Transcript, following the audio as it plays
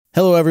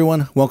Hello,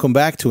 everyone. Welcome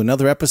back to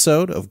another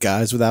episode of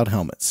Guys Without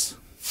Helmets.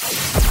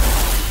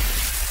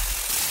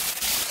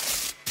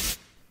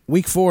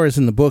 Week 4 is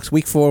in the books.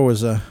 Week 4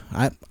 was,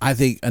 I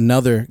think,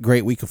 another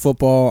great week of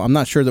football. I'm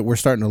not sure that we're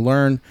starting to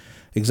learn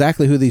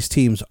exactly who these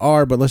teams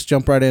are, but let's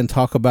jump right in and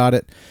talk about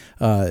it.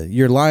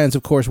 Your Lions,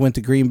 of course, went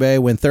to Green Bay,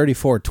 win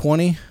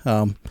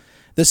 34-20.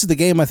 This is the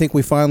game I think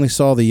we finally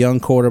saw the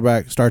young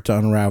quarterback start to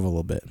unravel a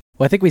little bit.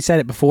 Well, I think we said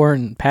it before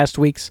in past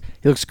weeks.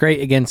 He looks great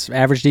against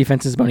average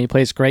defenses, but when he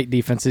plays great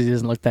defenses, he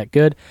doesn't look that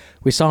good.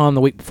 We saw him the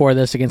week before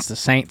this against the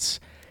Saints.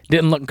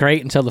 Didn't look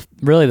great until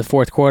the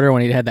fourth quarter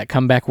when he had that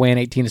comeback win,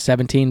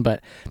 18-17.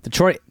 But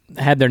Detroit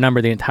had their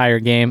number the entire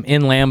game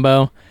in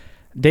Lambeau.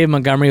 David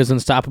Montgomery was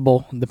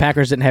unstoppable. The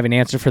Packers didn't have an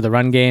answer for the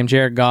run game.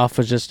 Jared Goff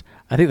was just,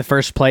 I think the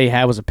first play he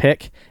had was a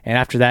pick, and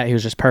after that he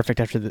was just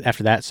perfect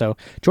after that. So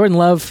Jordan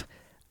Love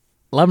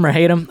him or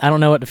hate him, I don't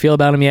know what to feel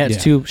about him yet.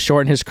 It's too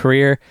short in his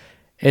career.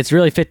 It's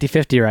really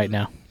 50-50 right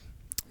now.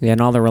 Yeah,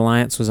 and all the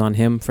reliance was on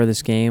him for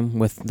this game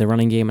with the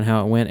running game and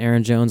how it went.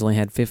 Aaron Jones only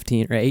had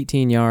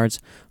 18 yards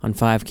on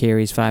 5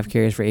 carries for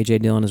A.J.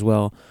 Dillon as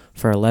well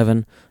for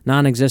 11.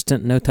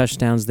 Non-existent, no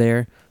touchdowns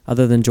there,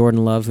 other than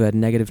Jordan Love, who had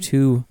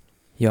 -2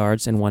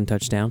 yards and 1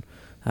 touchdown.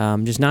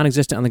 Just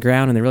non-existent on the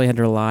ground, and they really had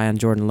to rely on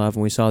Jordan Love,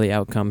 and we saw the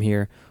outcome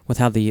here with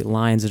how the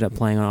Lions ended up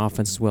playing on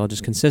offense as well.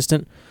 Just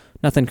consistent,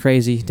 nothing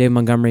crazy. David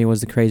Montgomery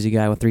was the crazy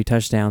guy with 3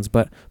 touchdowns,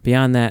 but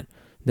beyond that,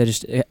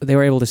 they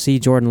were able to see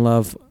Jordan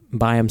Love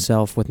by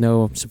himself with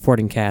no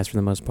supporting cast for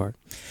the most part.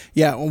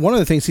 Yeah, one of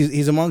the things,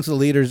 he's amongst the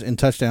leaders in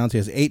touchdowns. He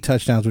has 8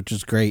 touchdowns, which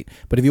is great.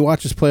 But if you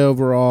watch his play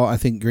overall, I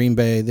think Green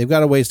Bay, they've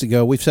got a ways to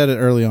go. We've said it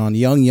early on,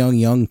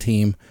 young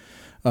team.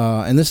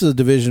 And this is a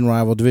division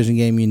rival, division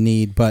game you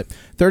need. But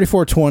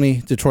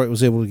 34-20, Detroit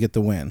was able to get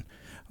the win.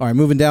 All right,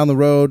 moving down the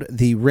road,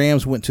 the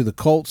Rams went to the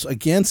Colts.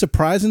 Again,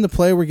 surprising the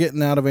play we're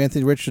getting out of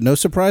Anthony Richardson. No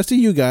surprise to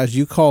you guys.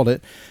 You called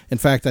it. In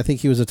fact, I think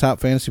he was a top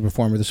fantasy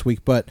performer this week.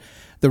 But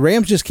the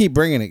Rams just keep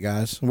bringing it,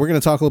 guys. We're going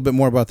to talk a little bit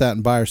more about that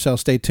in buy or sell.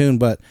 Stay tuned.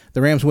 But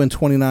the Rams win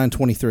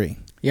 29-23.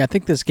 Yeah, I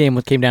think this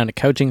game came down to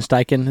coaching.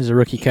 Steichen is a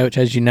rookie coach,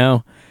 as you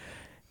know.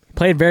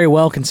 Played very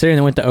well considering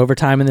they went to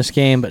overtime in this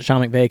game, but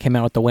Sean McVay came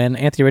out with the win.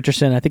 Anthony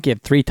Richardson, I think he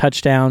had 3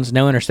 touchdowns,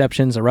 no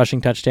interceptions, a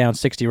rushing touchdown,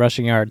 60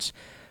 rushing yards.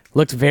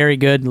 Looked very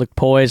good, looked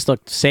poised,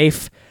 looked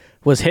safe,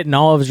 was hitting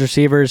all of his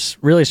receivers,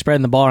 really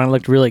spreading the ball, and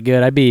looked really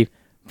good. I'd be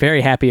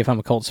very happy if I'm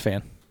a Colts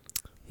fan.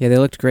 Yeah, they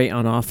looked great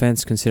on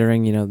offense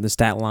considering, the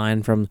stat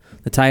line from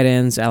the tight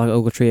ends. Alec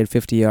Ogletree had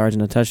 50 yards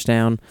and a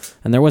touchdown,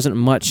 and there wasn't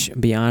much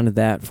beyond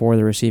that for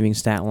the receiving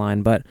stat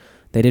line, but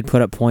they did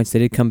put up points. They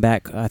did come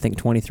back, I think,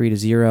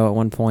 23-0 at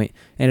one point,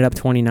 ended up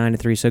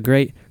 29-3, so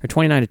great, or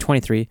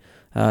 29-23.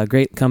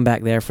 Great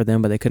comeback there for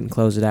them, but they couldn't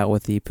close it out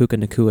with the Puka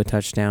Nacua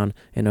touchdown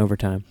in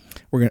overtime.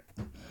 We're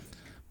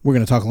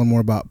gonna talk a little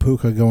more about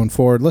Puka going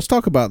forward. Let's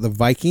talk about the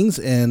Vikings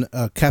and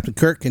Captain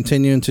Kirk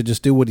continuing to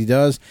just do what he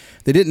does.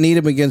 They didn't need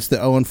him against the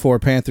 0-4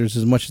 Panthers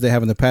as much as they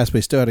have in the past, but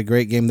he still had a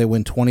great game. They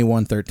win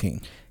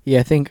 21-13. Yeah,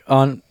 I think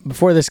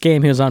before this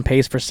game, he was on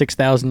pace for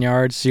 6,000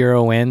 yards,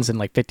 0 wins,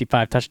 and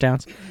 55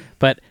 touchdowns.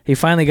 But he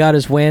finally got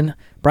his win.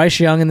 Bryce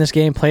Young in this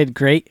game played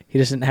great. He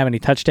just didn't have any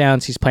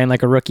touchdowns. He's playing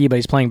like a rookie, but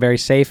he's playing very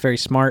safe, very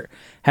smart.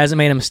 Hasn't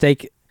made a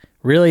mistake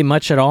really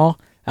much at all,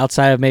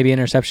 outside of maybe an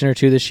interception or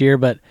 2 this year.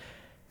 But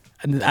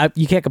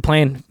you can't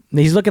complain.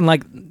 He's looking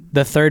like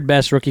the 3rd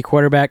best rookie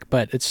quarterback,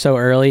 but it's so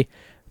early.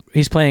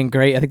 He's playing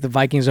great. I think the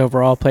Vikings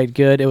overall played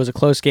good. It was a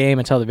close game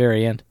until the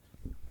very end.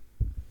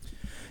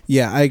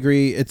 Yeah, I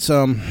agree. It's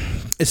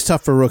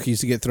tough for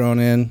rookies to get thrown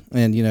in,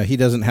 and he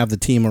doesn't have the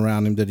team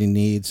around him that he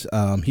needs.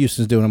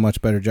 Houston's doing a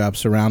much better job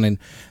surrounding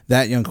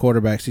that young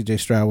quarterback, C.J.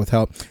 Stroud, with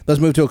help. Let's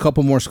move to a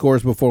couple more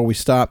scores before we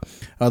stop.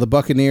 The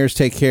Buccaneers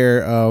take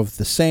care of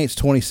the Saints,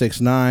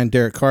 26-9.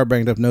 Derek Carr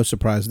banged up, no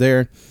surprise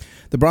there.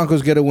 The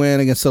Broncos get a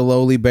win against the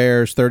lowly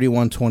Bears,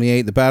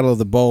 31-28. The Battle of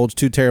the Bulge,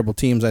 2 terrible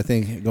teams, I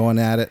think, going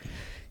at it.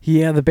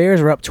 Yeah, the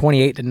Bears were up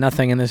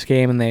 28-0 in this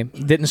game, and they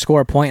didn't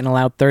score a point and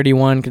allowed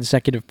 31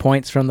 consecutive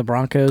points from the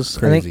Broncos.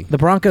 Crazy. I think the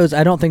Broncos,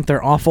 I don't think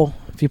they're awful.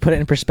 If you put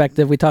it in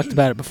perspective, we talked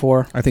about it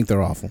before. I think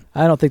they're awful.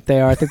 I don't think they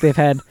are. I think they've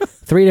had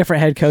 3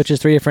 different head coaches,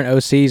 3 different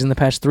OCs in the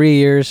past 3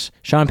 years.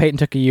 Sean Payton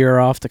took a year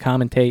off to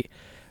commentate.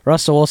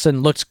 Russell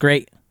Wilson looks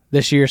great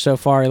this year so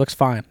far. He looks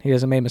fine. He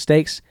hasn't made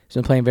mistakes. He's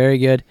been playing very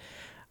good.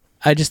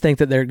 I just think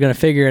that they're going to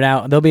figure it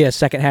out. They'll be a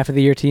second half of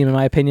the year team, in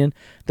my opinion.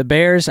 The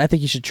Bears, I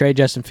think you should trade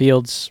Justin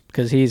Fields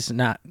because he's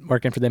not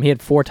working for them. He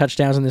had 4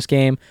 touchdowns in this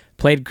game,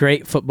 played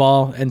great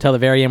football until the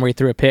very end where he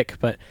threw a pick,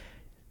 but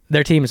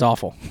their team is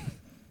awful.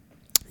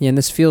 Yeah, and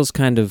this feels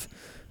kind of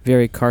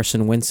very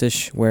Carson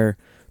Wentz-ish, where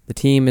the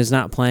team is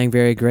not playing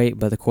very great,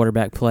 but the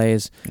quarterback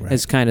plays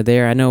is kind of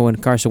there. I know when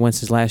Carson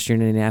Wentz was last year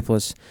in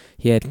Indianapolis,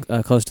 he had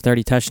close to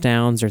 30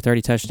 touchdowns,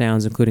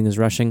 including his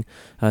rushing,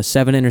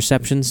 7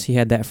 interceptions. He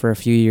had that for a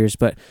few years,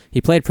 but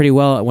he played pretty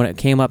well. When it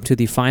came up to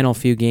the final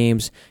few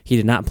games, he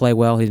did not play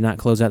well. He did not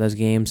close out those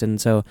games,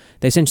 and so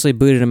they essentially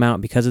booted him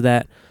out because of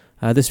that.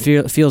 This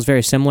feels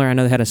very similar. I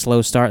know they had a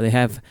slow start. They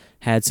have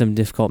had some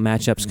difficult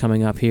matchups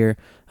coming up here.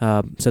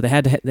 So they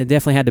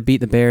definitely had to beat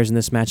the Bears in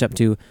this matchup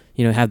to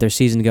have their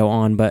season go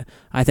on. But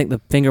I think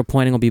the finger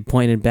pointing will be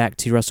pointed back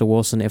to Russell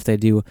Wilson if they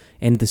do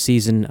end the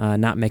season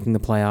not making the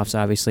playoffs,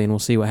 obviously, and we'll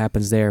see what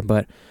happens there.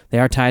 But they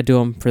are tied to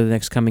him for the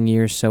next coming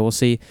years, so we'll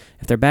see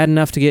if they're bad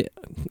enough to get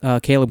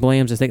Caleb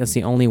Williams. I think that's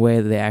the only way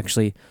that they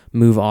actually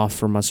move off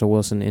from Russell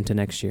Wilson into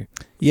next year.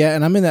 Yeah,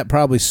 and I'm in that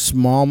probably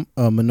small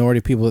minority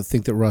of people that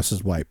think that Russ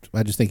is wiped.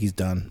 I just think he's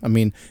done. I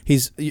mean,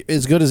 he's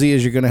as good as he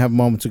is. You're going to have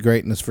moments of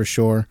greatness for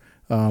sure.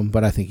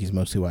 But I think he's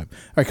mostly wiped. All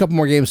right, a couple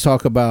more games to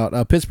talk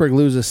about. Pittsburgh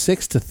loses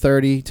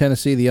 6-30.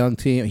 Tennessee, the young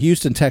team.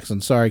 Houston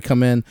Texans,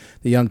 come in,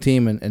 the young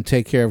team, and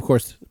take care. Of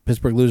course,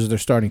 Pittsburgh loses their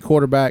starting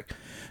quarterback.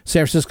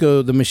 San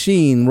Francisco, the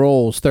Machine,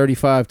 rolls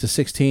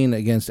 35-16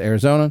 against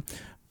Arizona.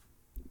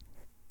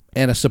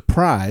 And a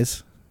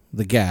surprise,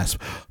 the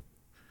gasp.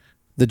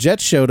 The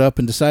Jets showed up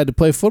and decided to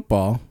play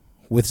football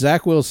with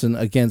Zach Wilson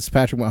against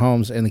Patrick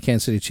Mahomes and the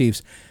Kansas City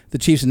Chiefs. The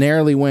Chiefs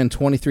narrowly win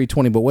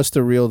 23-20, but what's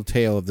the real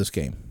tale of this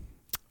game?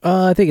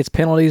 I think it's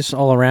penalties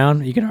all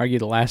around. You can argue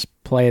the last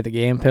play of the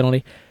game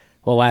penalty.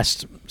 Well,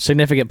 last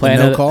significant play.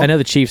 I know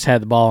the Chiefs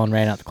had the ball and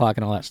ran out the clock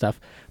and all that stuff.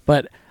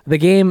 But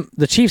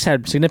the Chiefs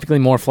had significantly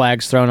more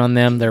flags thrown on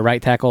them. Their right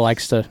tackle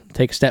likes to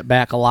take a step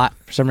back a lot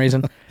for some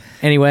reason.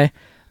 Anyway,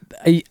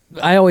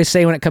 I always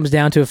say when it comes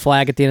down to a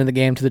flag at the end of the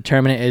game to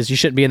determine it is you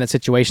shouldn't be in that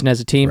situation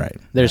as a team. Right,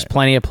 There's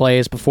plenty of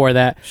plays before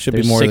that.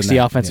 There's be more 60 than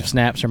that. offensive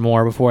snaps or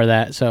more before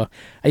that. So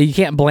you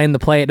can't blame the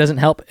play. It doesn't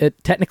help.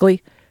 It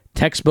technically,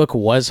 textbook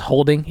was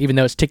holding, even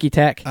though it's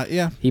ticky-tack.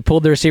 Yeah. He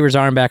pulled the receiver's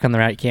arm back on the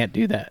right. You can't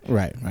do that.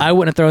 Right. I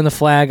wouldn't have thrown the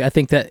flag. I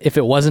think that if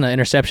it wasn't an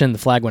interception, the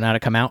flag would not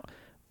have come out.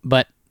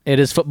 But it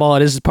is football.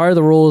 It is part of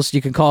the rules.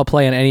 You can call a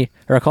play on any,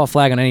 or call a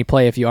flag on any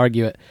play if you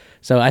argue it.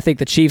 So I think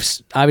the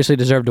Chiefs obviously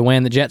deserve to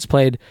win. The Jets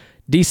played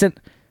decent,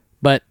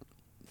 but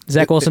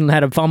Zach Wilson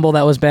had a fumble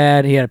that was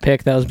bad. He had a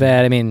pick that was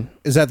bad. I mean,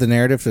 is that the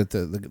narrative that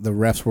the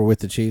refs were with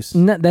the Chiefs?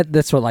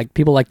 That's what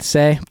people like to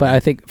say. But I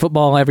think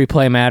football, every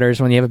play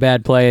matters. When you have a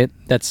bad play,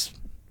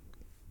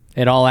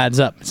 it all adds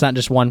up. It's not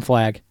just one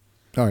flag.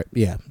 All right.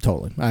 Yeah,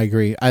 totally. I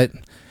agree.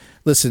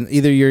 Listen.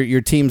 Either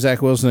your team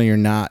Zach Wilson or you're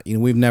not.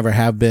 We've never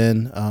have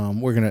been.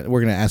 We're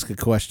gonna ask a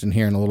question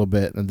here in a little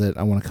bit that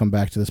I want to come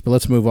back to this. But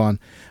let's move on.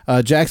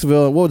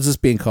 Jacksonville. What was this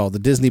being called? The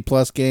Disney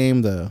Plus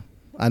game.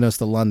 I know it's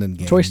the London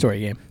game. Toy Story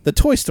game. The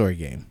Toy Story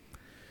game.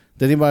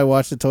 Did anybody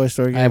watch the Toy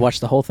Story game? I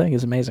watched the whole thing. It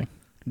was amazing.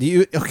 Do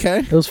you? Okay.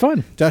 It was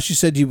fun. Josh, you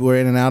said you were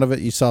in and out of it.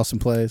 You saw some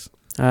plays.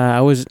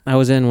 I was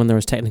in when there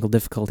was technical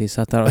difficulties.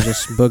 So I thought it was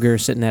just Booger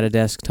sitting at a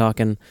desk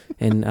talking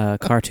in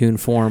cartoon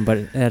form,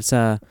 but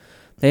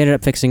they ended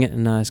up fixing it,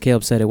 and as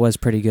Caleb said, it was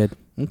pretty good.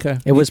 Okay,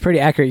 it was pretty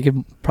accurate. You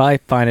could probably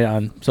find it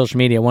on social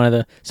media.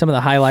 Some of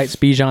the highlights,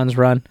 Bijan's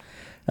run,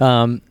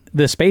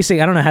 the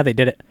spacing. I don't know how they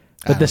did it,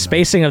 but the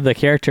spacing of the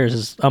characters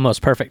is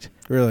almost perfect.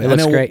 Really, it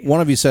looks great. One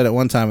of you said at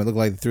one time it looked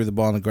like they threw the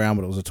ball on the ground,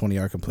 but it was a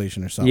 20-yard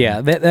completion or something.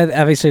 Yeah, that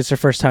obviously it's their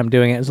first time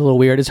doing it. It's a little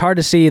weird. It's hard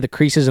to see the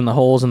creases and the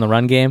holes in the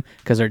run game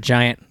because they're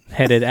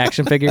giant-headed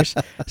action figures.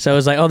 So it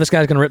was like, oh, this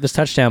guy's going to rip this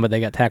touchdown, but they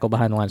got tackled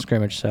behind the line of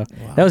scrimmage. So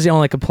that was the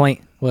only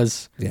complaint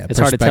it's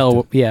hard to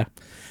tell. Yeah.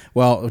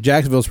 Well,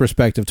 Jacksonville's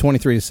perspective,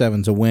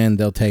 23-7 is a win.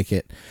 They'll take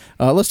it.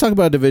 Let's talk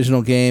about a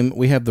divisional game.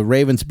 We have the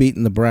Ravens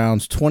beating the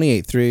Browns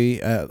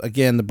 28-3.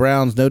 Again, the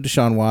Browns, no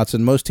Deshaun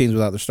Watson. Most teams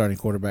without their starting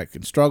quarterback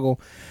can struggle.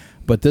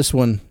 But this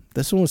one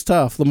was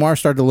tough. Lamar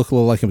started to look a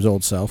little like his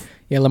old self.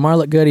 Yeah, Lamar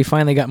looked good. He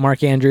finally got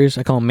Mark Andrews.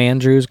 I call him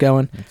Mandrews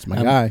going. That's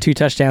my guy. 2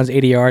 touchdowns,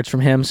 80 yards from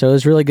him. So it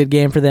was a really good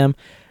game for them.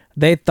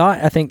 They thought,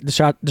 I think,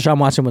 Deshaun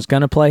Watson was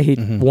going to play. He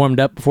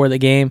warmed up before the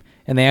game,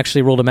 and they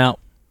actually ruled him out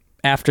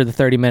after the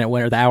 30-minute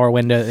window, the hour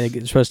window.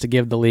 They're supposed to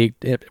give the league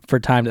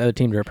for time to the other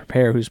team to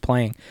prepare who's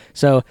playing.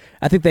 So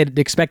I think they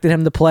expected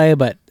him to play,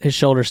 but his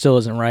shoulder still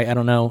isn't right. I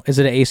don't know. Is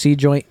it an AC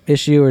joint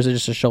issue or is it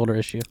just a shoulder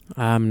issue?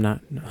 I'm not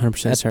 100%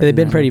 certain. They've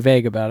been pretty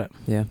vague about it.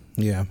 Yeah.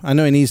 Yeah. I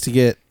know he needs to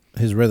get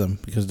his rhythm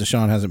because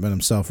Deshaun hasn't been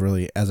himself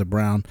really as a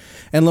Brown.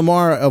 And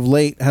Lamar of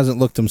late hasn't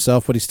looked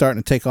himself, but he's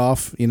starting to take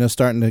off,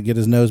 starting to get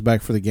his nose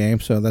back for the game,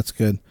 so that's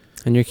good.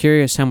 And you're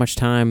curious how much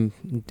time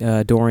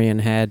Dorian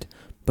had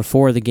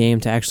before the game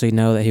to actually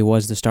know that he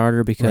was the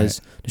starter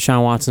because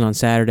Deshaun Watson on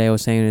Saturday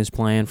was saying he was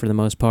playing for the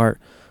most part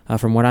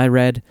from what I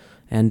read.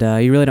 And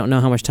you really don't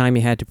know how much time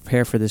he had to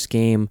prepare for this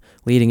game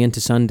leading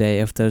into Sunday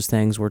if those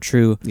things were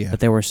true that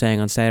they were saying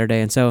on Saturday.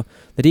 And so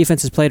the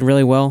defense has played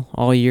really well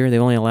all year.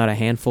 They've only allowed a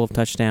handful of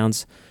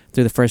touchdowns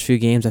through the first few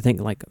games. I think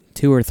like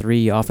 2 or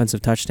 3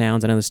 offensive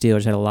touchdowns. I know the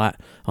Steelers had a lot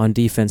on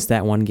defense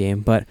that one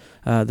game. But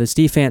this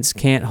defense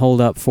can't hold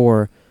up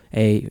for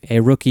a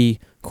rookie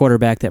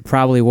quarterback that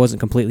probably wasn't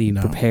completely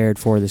prepared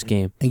for this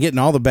game. And getting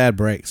all the bad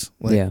breaks.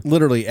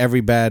 Literally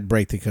every bad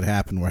break that could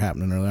happen were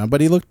happening early on.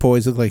 But he looked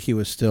poised, looked like he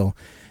was still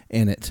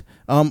in it.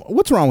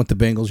 What's wrong with the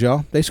Bengals,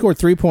 y'all? They scored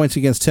 3 points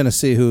against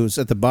Tennessee, who's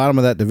at the bottom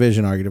of that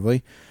division,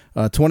 arguably.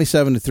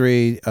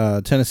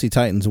 27-3, Tennessee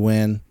Titans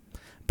win.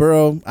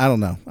 Burrow, I don't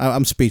know.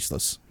 I'm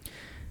speechless.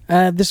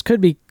 This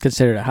could be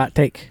considered a hot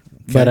take.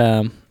 Okay.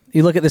 But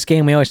you look at this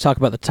game, we always talk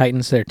about the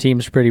Titans. Their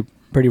team's pretty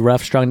pretty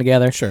rough strung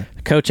together. Sure.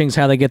 The coaching's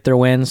how they get their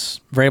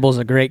wins. Vrabel's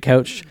a great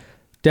coach.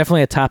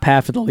 Definitely a top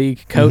half of the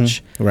league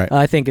coach. Right.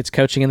 I think it's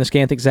coaching in this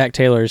game. I think Zach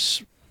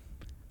Taylor's,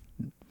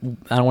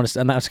 I'm not just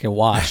going to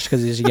watch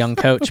because he's a young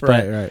coach,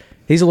 but Right.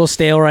 he's a little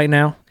stale right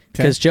now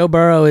because Okay. Joe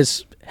Burrow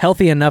is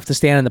healthy enough to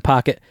stand in the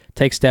pocket,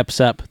 take steps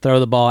up, throw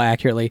the ball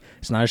accurately.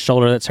 It's not his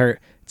shoulder that's hurt.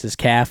 It's his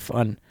calf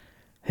on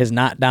his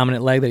not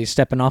dominant leg that he's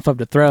stepping off of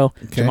to throw.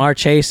 Okay. Jamar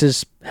Chase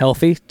is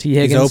healthy. T.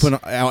 Higgins. He's open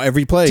out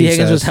every play. T. he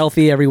Higgins was says.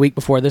 healthy every week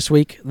before this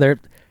week.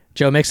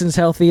 Joe Mixon's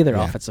healthy. Their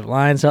Yeah. offensive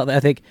line's healthy. I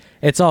think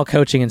it's all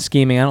coaching and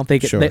scheming. I don't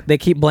think Sure. they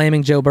keep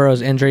blaming Joe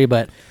Burrow's injury,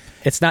 but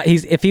it's not.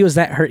 If he was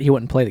that hurt, he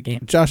wouldn't play the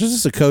game. Josh, this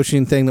is a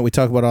coaching thing that we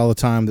talk about all the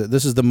time. That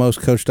this is the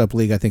most coached up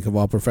league, I think, of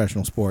all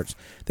professional sports.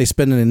 They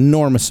spend an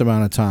enormous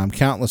amount of time,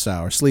 countless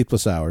hours,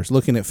 sleepless hours,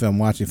 looking at film,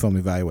 watching film,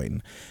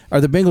 evaluating. Are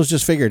the Bengals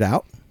just figured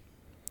out?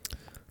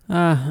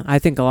 I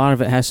think a lot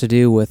of it has to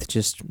do with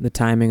just the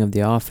timing of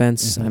the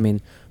offense. Mhm. I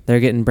mean, they're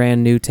getting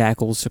brand new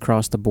tackles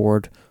across the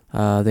board.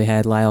 They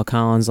had Lyle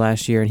Collins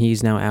last year, and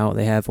he's now out.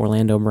 They have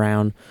Orlando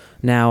Brown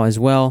now as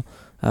well.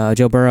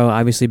 Joe Burrow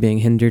obviously being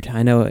hindered.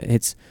 I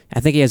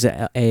think he has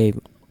a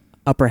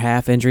upper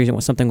half injury,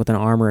 something with an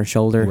arm or a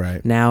shoulder.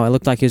 Right. Now it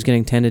looked like he was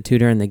getting tended to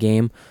during the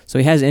game, so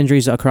he has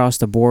injuries across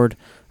the board.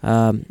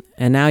 And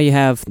now you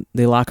have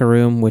the locker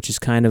room, which is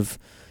kind of,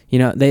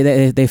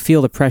 they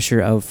feel the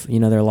pressure of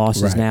their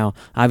losses Right. now.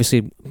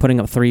 Obviously, putting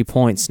up 3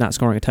 points, not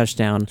scoring a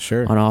touchdown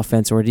Sure. on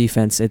offense or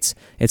defense, it's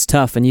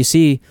tough. And you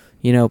see,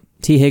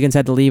 T. Higgins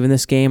had to leave in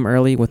this game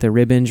early with a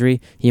rib injury.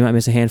 He might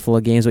miss a handful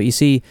of games. But you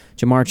see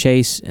Jamar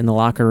Chase in the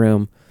locker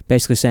room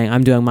basically saying,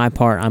 "I'm doing my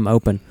part. I'm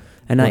open."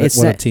 And What a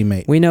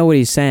teammate. we know what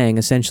he's saying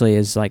essentially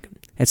is like,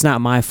 it's not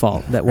my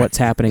fault that what's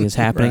happening is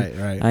happening.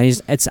 Right.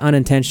 It's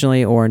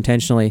unintentionally or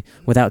intentionally,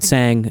 without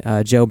saying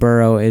Joe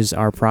Burrow is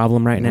our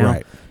problem right now.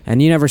 Right. And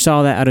you never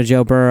saw that out of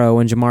Joe Burrow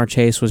when Jamar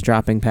Chase was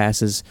dropping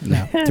passes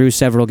No. through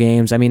several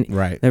games. I mean,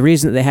 Right. the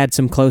reason that they had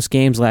some close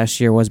games last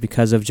year was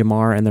because of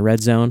Jamar in the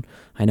red zone.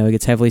 I know he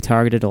gets heavily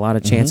targeted, a lot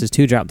of chances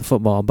to drop the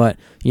football, but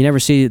you never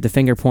see the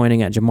finger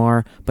pointing at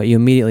Jamar, but you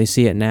immediately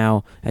see it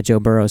now at Joe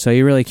Burrow. So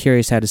you're really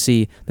curious how to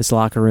see this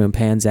locker room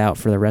pans out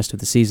for the rest of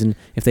the season.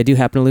 If they do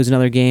happen to lose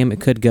another game, it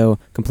could go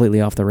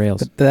completely off the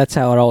rails. But that's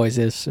how it always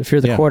is. If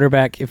you're the Yeah.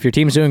 quarterback, if your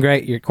team's doing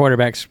great, your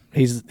quarterback's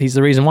he's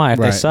the reason why. If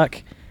Right. they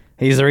suck,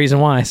 he's the reason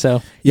why.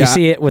 So Yeah, you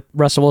see it with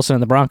Russell Wilson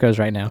and the Broncos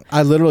right now.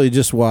 I literally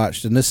just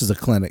watched, and this is a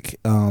clinic.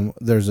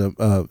 There's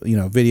a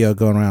video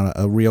going around,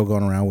 a reel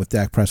going around with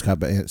Dak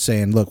Prescott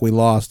saying, "Look, we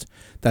lost.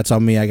 That's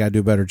on me. I got to do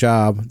a better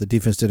job. The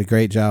defense did a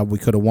great job. We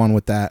could have won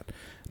with that.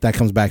 That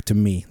comes back to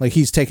me." Like,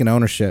 he's taking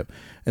ownership.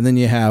 And then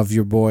you have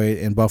your boy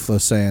in Buffalo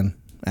saying,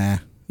 And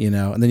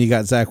then you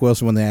got Zach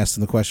Wilson when they asked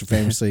him the question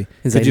famously,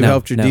 He's "Could like, you "No,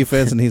 help your no."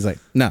 defense?" And he's like,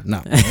 "No."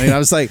 I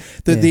was like,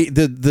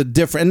 the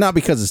different, and not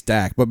because it's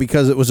Dak, but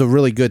because it was a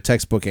really good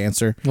textbook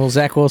answer. Well,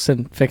 Zach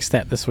Wilson fixed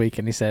that this week,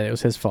 and he said it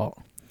was his fault.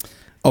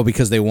 Oh,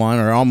 because they won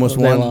or almost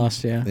They won?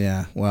 lost, yeah.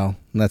 Yeah, well,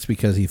 that's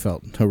because he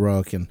felt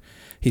heroic, and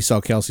he saw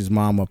Kelsey's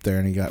mom up there,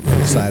 and he got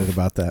really excited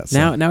about that.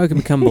 So. Now we can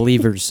become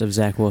believers of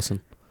Zach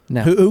Wilson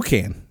No, Who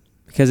can?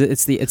 because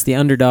it's the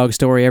underdog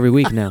story every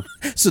week now.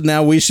 So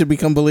now we should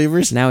become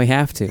believers? Now we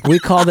have to. we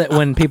called it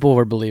when people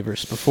were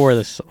believers before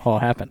this all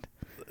happened.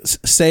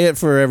 Say it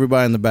for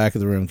everybody in the back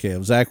of the room,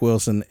 Caleb. Zach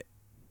Wilson,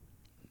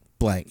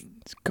 blank.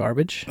 It's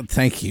garbage.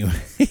 Thank you.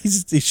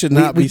 He should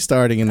not be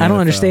starting in the I don't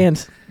NFL.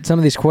 understand some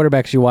of these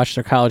quarterbacks you watch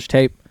their college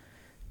tape.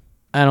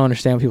 I don't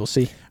understand what people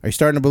see. Are you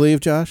starting to believe,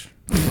 Josh?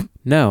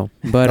 No,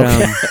 but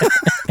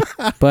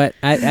but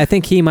I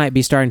think he might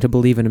be starting to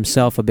believe in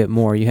himself a bit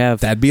more. You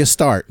have That'd be a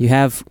start.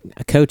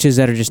 coaches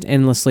that are just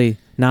endlessly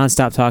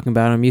nonstop talking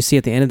about him. You see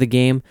at the end of the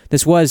game,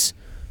 this was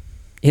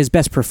his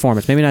best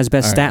performance. Maybe not his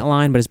best All stat right.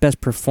 line, but his best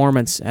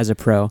performance as a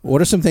pro.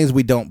 What are some things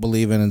we don't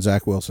believe in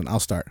Zach Wilson? I'll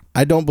start.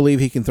 I don't believe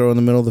he can throw in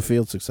the middle of the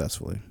field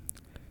successfully.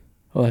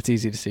 Well, that's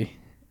easy to see.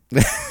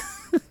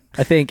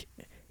 I think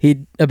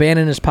he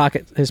abandoned his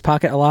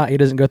pocket a lot. He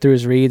doesn't go through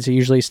his reads. He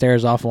usually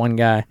stares off one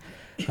guy.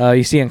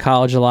 You see in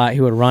college a lot, he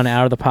would run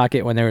out of the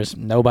pocket when there was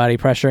nobody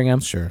pressuring him.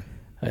 Sure.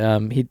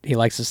 He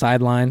likes the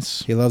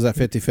sidelines. He loves that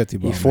 50-50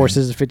 ball. He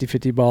forces a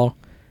 50-50 ball.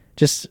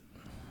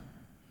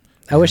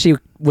 I wish he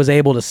was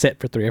able to sit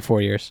for 3 or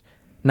 4 years,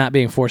 not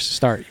being forced to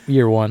start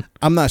year one.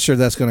 I'm not sure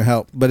that's going to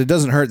help, but it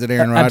doesn't hurt that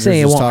Aaron I'm Rodgers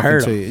saying it is won't talking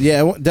hurt to him. you.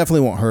 Yeah,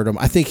 definitely won't hurt him.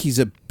 I think he's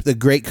a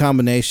great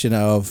combination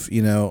of,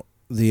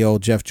 the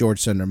old Jeff George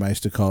syndrome, I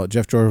used to call it.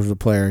 Jeff George was a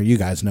player, you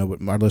guys know,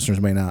 but our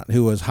listeners may not,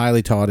 who was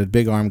highly touted,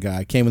 big arm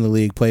guy, came in the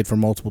league, played for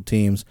multiple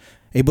teams.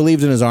 He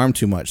believed in his arm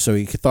too much, so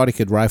he thought he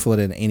could rifle it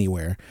in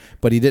anywhere,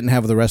 but he didn't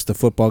have the rest of the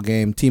football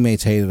game.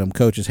 Teammates hated him.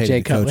 Coaches hated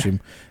Jay to coach Cutler.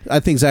 him. I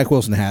think Zach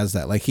Wilson has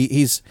that. Like,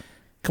 he's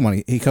come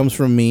on, he comes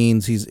from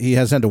means. He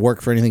hasn't had to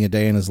work for anything a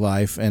day in his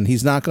life, and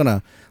he's not going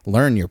to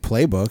learn your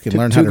playbook and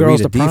learn how two to read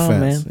girls a to prom,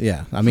 defense. man.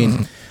 Yeah, I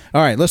mean,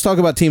 all right, let's talk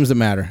about teams that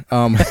matter.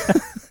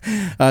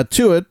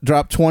 Tua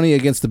dropped 20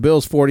 against the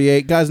Bills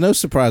 48. Guys, no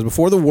surprise.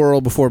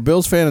 Before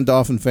Bills fan and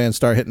Dolphin fans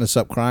start hitting us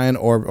up crying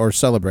or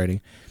celebrating,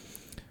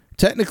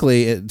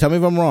 technically, tell me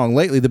if I'm wrong,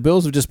 lately the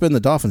Bills have just been the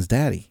Dolphins'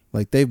 daddy.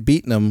 Like, they've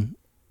beaten them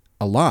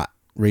a lot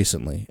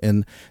recently.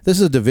 And this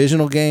is a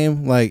divisional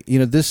game. Like,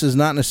 this is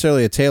not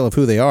necessarily a tale of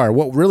who they are.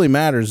 What really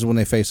matters is when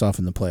they face off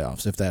in the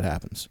playoffs, if that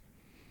happens.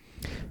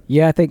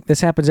 Yeah, I think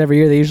this happens every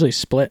year. They usually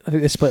split. I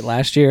think they split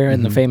last year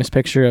in the famous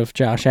picture of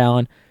Josh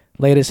Allen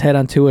laid his head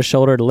on Tua's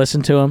shoulder to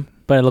listen to him,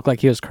 but it looked like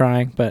he was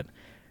crying. But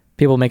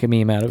people make a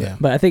meme out of it.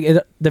 But I think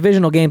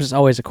divisional games is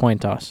always a coin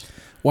toss.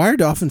 Why are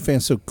Dolphin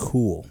fans so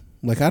cool?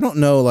 Like, I don't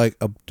know, like,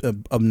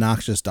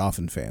 obnoxious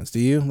Dolphin fans. Do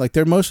you? Like,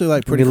 they're mostly,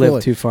 like, pretty cool. We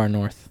live too far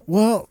north.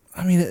 Well,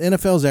 I mean,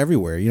 NFL's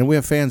everywhere. We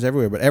have fans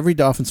everywhere. But every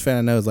Dolphins fan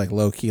I know is, like,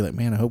 low-key. Like,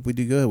 man, I hope we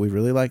do good. We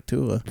really like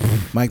Tua.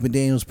 Mike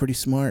McDaniel's pretty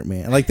smart,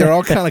 man. Like, they're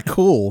all kind of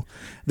cool.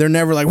 They're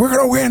never like, we're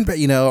going to win, but,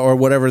 or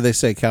whatever they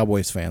say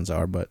Cowboys fans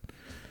are. But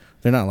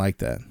they're not like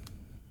that.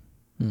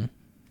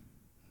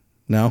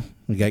 No?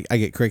 I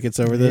get crickets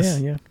over this?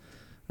 Yeah.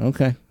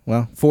 Okay.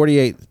 Well,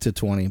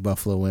 48-20,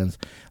 Buffalo wins.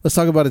 Let's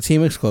talk about a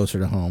team that's closer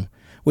to home.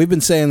 We've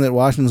been saying that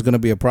Washington's going to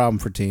be a problem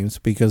for teams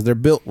because they're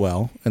built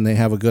well and they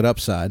have a good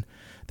upside.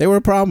 They were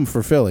a problem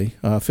for Philly.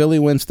 Philly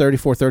wins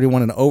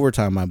 34-31 in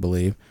overtime, I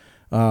believe.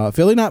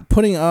 Philly not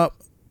putting up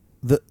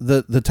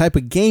the type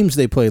of games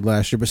they played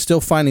last year, but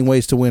still finding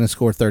ways to win and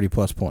score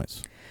 30-plus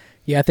points.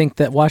 Yeah, I think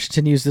that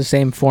Washington used the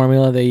same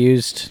formula they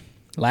used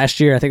last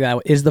year. I think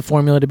that is the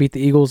formula to beat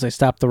the Eagles. They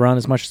stopped the run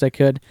as much as they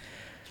could.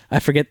 I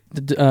forget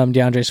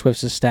DeAndre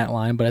Swift's stat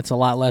line, but it's a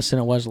lot less than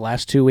it was the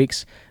last 2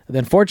 weeks.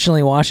 Then,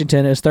 fortunately,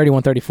 Washington is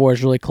 31-34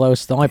 is really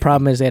close. The only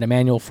problem is they had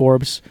Emmanuel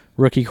Forbes,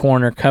 rookie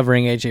corner,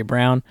 covering A.J.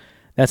 Brown.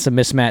 That's a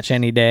mismatch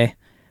any day.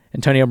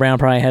 Antonio Brown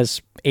probably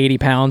has 80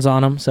 pounds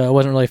on him, so it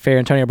wasn't really fair.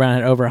 Antonio Brown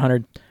had over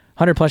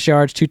 100-plus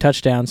yards, 2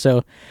 touchdowns.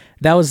 So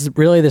that was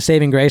really the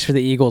saving grace for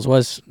the Eagles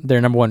was their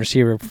number one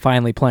receiver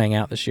finally playing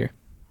out this year.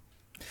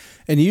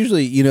 And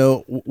usually,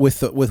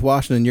 with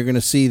Washington, you're going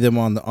to see them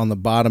on the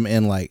bottom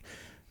end, like,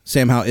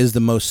 Sam Howell is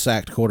the most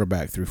sacked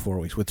quarterback through 4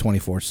 weeks with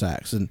 24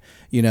 sacks. And,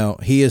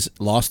 he has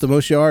lost the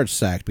most yards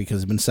sacked because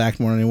he's been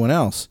sacked more than anyone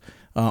else.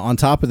 On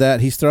top of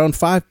that, he's thrown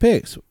 5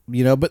 picks,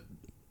 but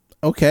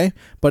okay.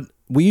 But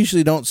we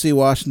usually don't see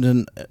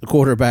Washington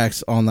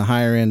quarterbacks on the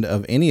higher end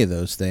of any of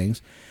those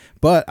things.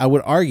 But I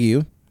would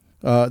argue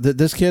that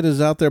this kid is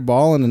out there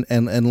balling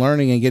and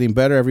learning and getting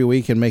better every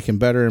week and making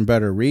better and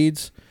better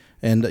reads.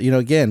 And,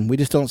 again, we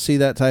just don't see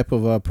that type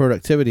of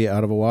productivity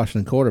out of a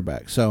Washington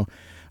quarterback. So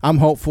I'm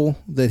hopeful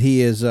that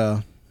he is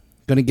going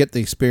to get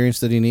the experience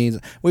that he needs.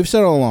 We've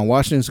said all along,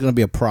 Washington's going to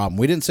be a problem.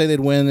 We didn't say they'd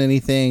win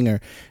anything,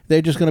 or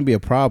they're just going to be a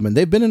problem. And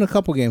they've been in a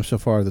couple games so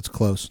far that's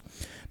close.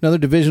 Another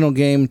divisional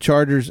game,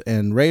 Chargers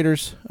and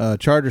Raiders.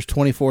 Chargers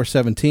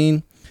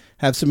 24-17.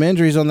 Have some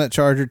injuries on that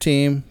Charger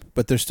team,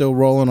 but they're still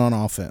rolling on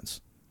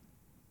offense.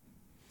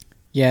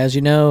 Yeah, as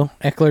you know,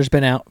 Eckler's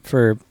been out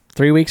for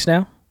 3 weeks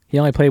now. He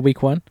only played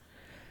week 1.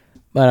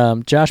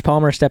 But Josh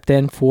Palmer stepped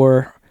in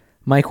for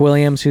Mike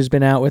Williams, who's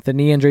been out with the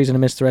knee injuries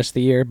and missed the rest of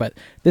the year. But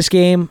this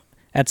game,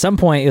 at some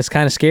point, is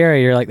kind of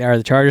scary. You're like, are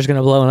the Chargers going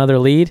to blow another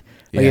lead?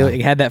 Yeah. Like,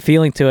 you had that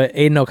feeling to it.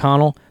 Aiden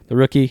O'Connell, the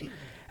rookie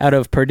out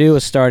of Purdue,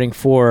 is starting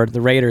for the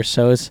Raiders.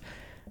 So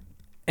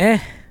it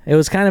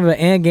was kind of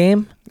an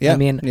game. Yeah, I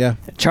mean, yeah.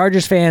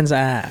 Chargers fans,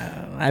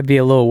 I'd be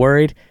a little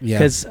worried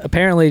because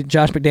apparently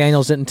Josh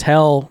McDaniels didn't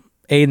tell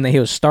Aiden that he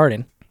was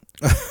starting.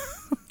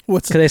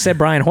 Because they said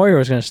Brian Hoyer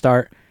was going to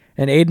start.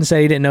 And Aiden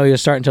said he didn't know he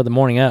was starting until the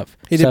morning of.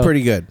 He did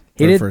pretty good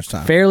for the first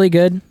time. Fairly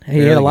good. He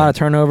had a lot of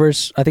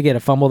turnovers. I think he had a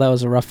fumble. That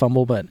was a rough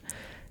fumble, but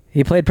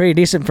he played pretty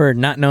decent for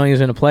not knowing he was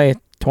going to play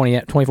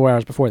 24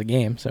 hours before the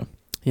game. So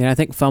Yeah, I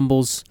think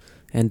fumbles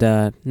and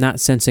not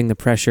sensing the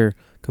pressure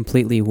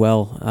completely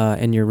well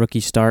in your rookie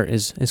start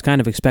is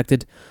kind of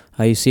expected.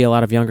 You see a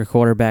lot of younger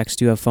quarterbacks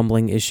do have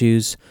fumbling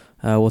issues.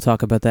 We'll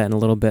talk about that in a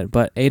little bit.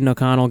 But Aiden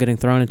O'Connell getting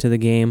thrown into the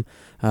game.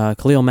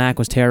 Khalil Mack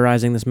was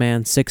terrorizing this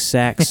man. 6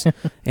 sacks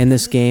in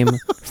this game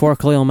for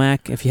Khalil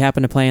Mack. If you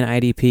happen to play an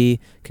IDP,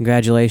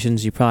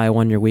 congratulations. You probably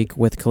won your week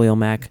with Khalil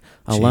Mack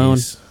alone.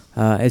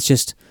 It's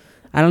just,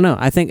 I don't know.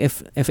 I think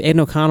if Aiden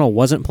O'Connell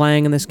wasn't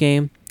playing in this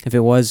game, if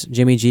it was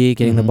Jimmy G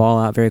getting the ball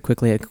out very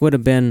quickly, it would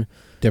have been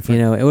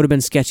different. It would have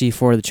been sketchy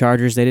for the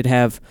Chargers. They did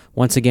have,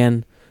 once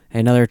again,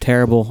 another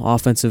terrible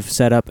offensive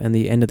setup in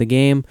the end of the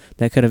game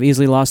that could have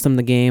easily lost them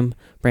the game.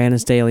 Brandon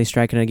Staley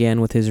striking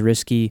again with his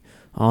risky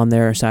on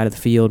their side of the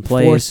field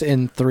plays. 4th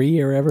and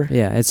 3 or whatever.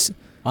 Yeah, it's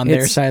on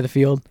their side of the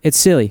field. It's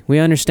silly. We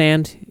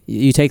understand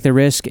you take the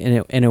risk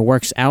and it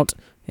works out.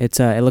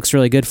 It looks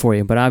really good for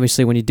you, but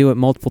obviously when you do it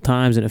multiple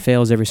times and it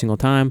fails every single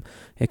time,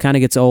 it kind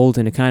of gets old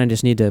and it kind of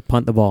just need to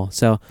punt the ball.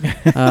 So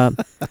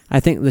I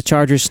think the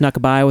Chargers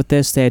snuck by with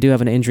this. They do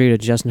have an injury to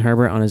Justin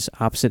Herbert on his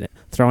opposite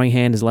throwing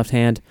hand, his left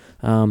hand.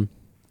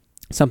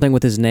 Something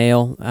with his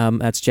nail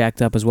that's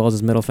jacked up as well as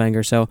his middle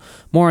finger. So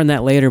more on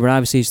that later, but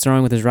obviously he's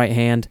throwing with his right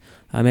hand.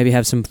 Maybe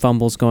have some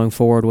fumbles going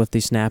forward with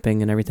the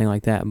snapping and everything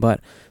like that.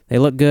 But they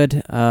look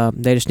good.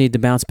 They just need to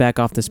bounce back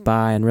off this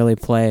bye and really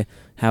play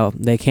how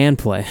they can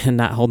play and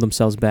not hold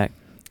themselves back.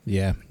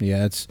 Yeah.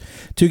 It's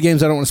 2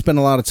 games I don't want to spend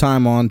a lot of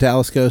time on.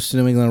 Dallas goes to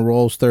New England,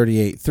 rolls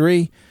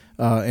 38-3.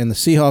 And the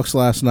Seahawks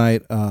last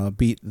night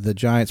beat the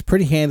Giants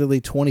pretty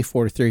handily,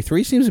 24-3.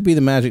 3 seems to be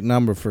the magic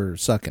number for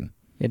sucking.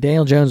 Yeah,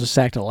 Daniel Jones was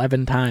sacked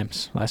 11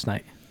 times last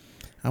night.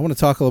 I want to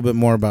talk a little bit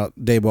more about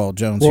Dayball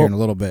Jones here in a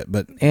little bit,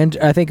 but and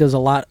I think there's a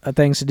lot of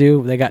things to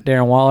do. They got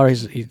Darren Waller.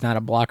 He's not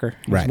a blocker.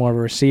 He's more of a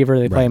receiver.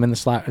 They play him in the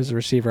slot as a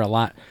receiver a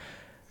lot.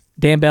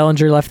 Dan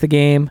Bellinger left the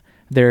game.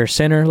 Their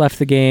center left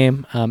the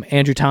game.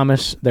 Andrew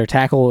Thomas, their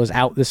tackle, was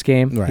out this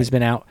game. Right. He's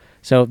been out.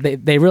 So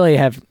they really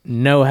have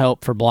no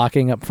help for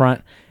blocking up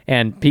front.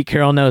 And Pete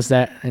Carroll knows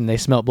that, and they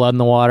smelt blood in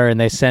the water, and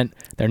they sent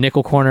their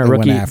nickel corner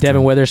rookie,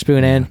 Devin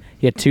Witherspoon, in.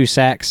 He had 2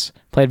 sacks.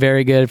 Played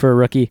very good for a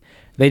rookie.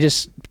 They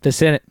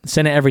sent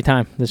it every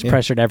time.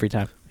 Pressured every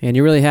time. And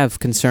you really have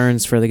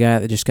concerns for the guy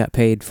that just got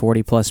paid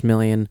 $40+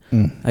 million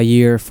a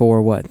year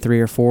for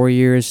 3 or 4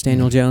 years,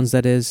 Daniel Jones,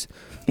 that is.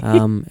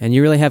 And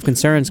you really have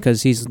concerns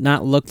because he's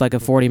not looked like a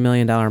 $40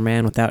 million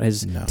man without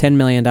his $10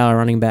 million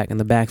running back in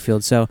the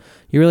backfield. So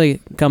you really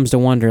comes to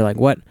wonder, like,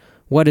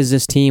 what is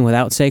this team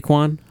without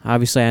Saquon?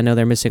 Obviously, I know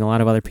they're missing a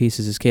lot of other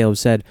pieces, as Caleb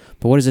said,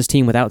 but what is this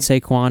team without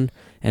Saquon,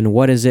 and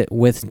what is it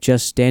with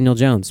just Daniel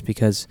Jones?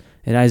 Because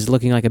it is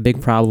looking like a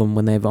big problem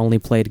when they've only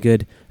played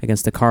good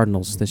against the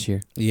Cardinals this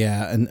year.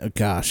 Yeah, and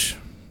gosh,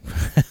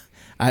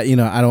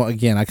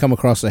 I come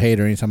across a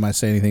hater anytime I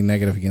say anything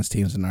negative against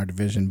teams in our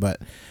division,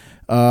 but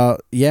I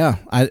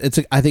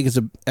think it's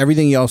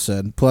everything y'all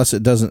said. Plus,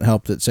 it doesn't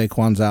help that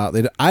Saquon's out.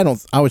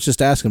 I was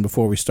just asking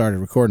before we started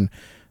recording,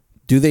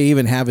 do they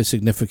even have a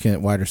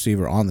significant wide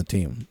receiver on the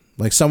team,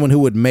 like someone who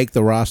would make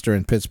the roster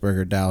in Pittsburgh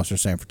or Dallas or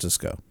San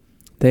Francisco?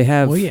 They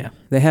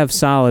have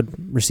solid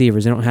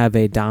receivers. They don't have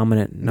a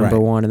dominant number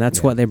one, and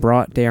that's what they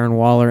brought Darren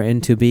Waller in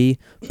to be.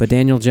 But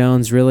Daniel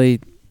Jones really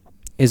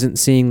isn't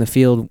seeing the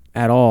field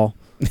at all.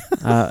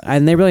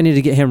 And they really need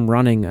to get him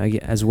running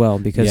as well,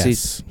 because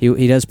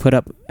he does put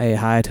up a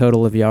high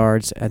total of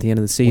yards at the end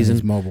of the season.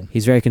 He's mobile.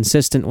 He's very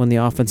consistent when the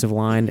offensive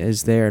line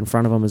is there in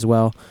front of him as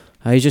well.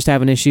 He's just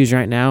having issues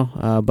right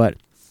now, but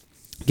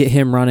get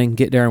him running,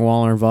 get Darren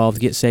Waller involved,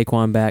 get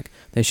Saquon back.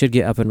 They should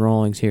get up and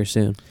rolling here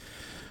soon.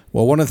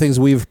 Well, one of the things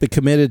we've been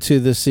committed to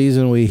this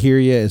season, we hear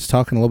you, is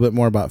talking a little bit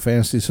more about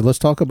fantasy. So let's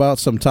talk about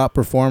some top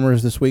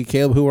performers this week.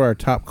 Caleb, who are our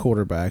top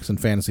quarterbacks in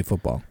fantasy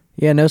football?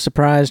 Yeah, no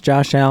surprise.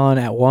 Josh Allen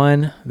at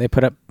 1. They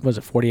put up,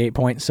 48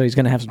 points, so he's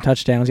going to have some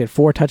touchdowns. He had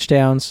 4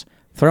 touchdowns,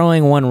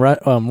 throwing, one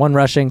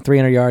rushing,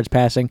 300 yards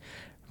passing.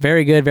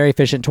 Very good, very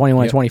efficient,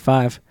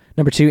 21-25.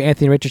 Number 2,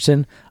 Anthony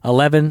Richardson,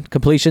 11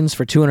 completions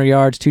for 200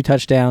 yards, 2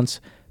 touchdowns,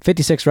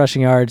 56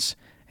 rushing yards,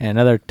 and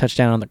another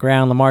touchdown on the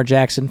ground. Lamar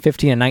Jackson,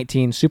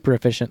 15-19, super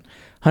efficient,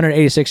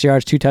 186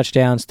 yards, 2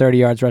 touchdowns, 30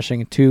 yards rushing,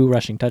 and 2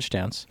 rushing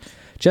touchdowns.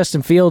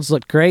 Justin Fields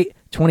looked great,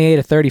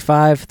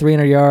 28-35,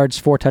 300 yards,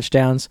 4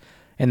 touchdowns,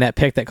 and that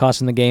pick that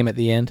cost him the game at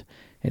the end.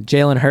 And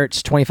Jalen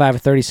Hurts,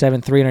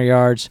 25-37, 300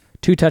 yards,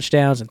 2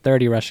 touchdowns, and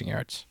 30 rushing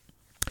yards.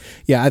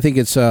 Yeah, I think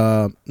it's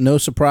no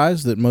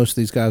surprise that most of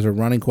these guys are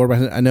running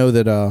quarterbacks. I know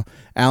that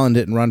Allen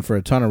didn't run for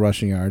a ton of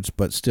rushing yards,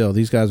 but still,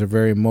 these guys are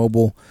very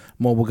mobile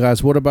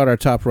guys. What about our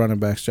top running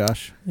backs,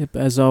 Josh? Yep,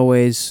 as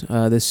always,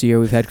 this year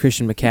we've had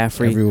Christian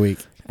McCaffrey every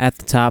week at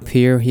the top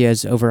here. He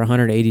has over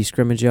 180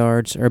 scrimmage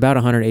yards, or about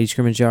 180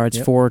 scrimmage yards,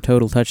 4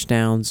 total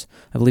touchdowns.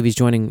 I believe he's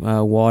joining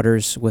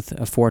Waters with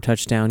a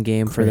 4-touchdown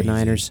game for the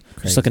Niners.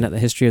 Just looking at the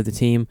history of the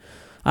team,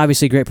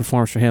 obviously great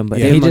performance for him. But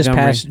he just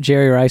passed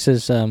Jerry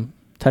Rice's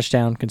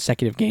touchdown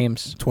consecutive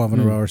games. 12 in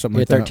a row or something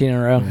like that. 13 in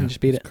a row. He just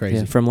beat it. Crazy.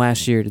 Yeah, from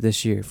last year to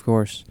this year, of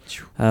course.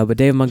 But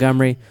David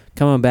Montgomery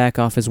coming back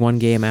off his 1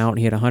 game out.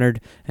 He had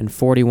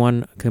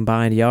 141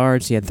 combined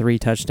yards. He had 3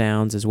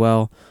 touchdowns as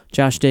well.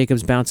 Josh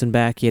Jacobs bouncing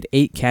back. He had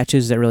 8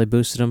 catches that really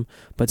boosted him,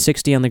 but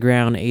 60 on the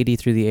ground, 80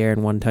 through the air,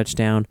 and 1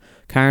 touchdown.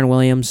 Kyron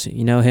Williams,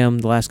 you know him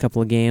the last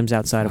couple of games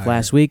outside of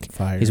last week.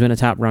 He's been a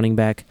top running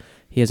back.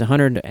 He has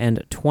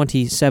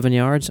 127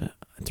 yards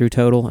through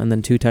total and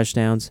then 2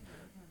 touchdowns.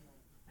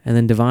 And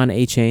then Devon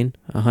Achane,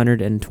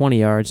 120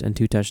 yards and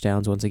 2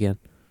 touchdowns once again.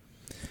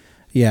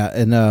 Yeah,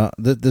 and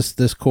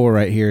this core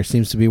right here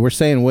seems to be, we're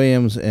saying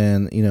Williams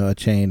and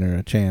Achane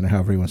or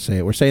however you want to say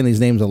it. We're saying these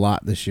names a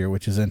lot this year,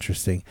 which is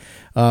interesting.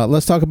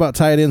 Let's talk about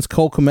tight ends.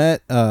 Cole Kmet,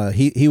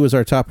 he was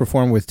our top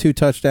performer with 2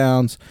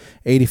 touchdowns,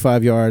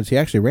 85 yards. He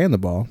actually ran the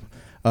ball.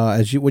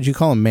 Would you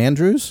call him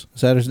Mandrews?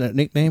 Is that his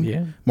nickname?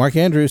 Yeah. Mark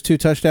Andrews, 2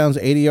 touchdowns,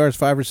 80 yards,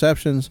 5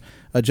 receptions.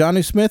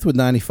 Johnny Smith with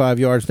 95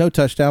 yards, no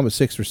touchdown, but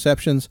 6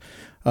 receptions.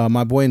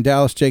 My boy in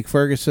Dallas, Jake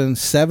Ferguson,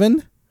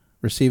 7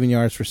 receiving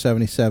yards for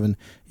 77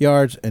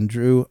 yards. And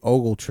Drew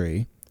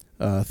Ogletree,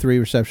 3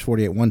 receptions,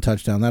 48, 1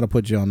 touchdown. That'll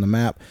put you on the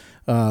map.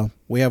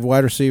 We have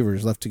wide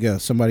receivers left to go.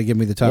 Somebody give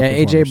me the top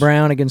performers. A.J.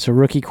 Brown against a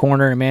rookie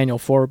corner, Emmanuel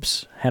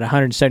Forbes, had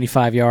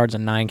 175 yards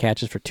and 9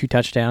 catches for 2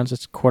 touchdowns.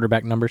 That's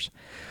quarterback numbers.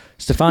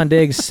 Stephon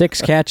Diggs,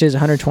 6 catches,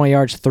 120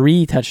 yards,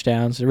 3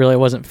 touchdowns. It really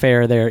wasn't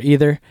fair there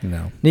either.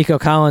 No. Nico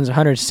Collins,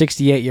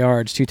 168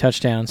 yards, 2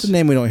 touchdowns. It's a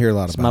name we don't hear a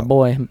lot about. My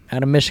boy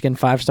out of Michigan,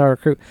 5-star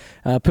recruit.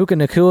 Puka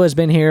Nacua has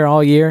been here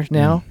all year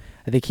now.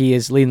 I think he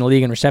is leading the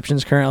league in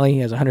receptions currently. He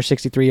has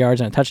 163 yards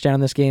and a touchdown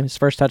in this game, his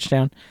first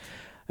touchdown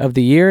of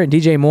the year. And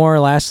DJ Moore,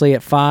 lastly,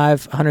 at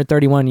 5,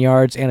 131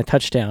 yards and a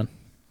touchdown.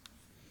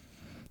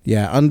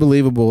 Yeah,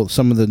 unbelievable,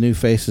 some of the new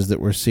faces that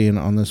we're seeing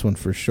on this one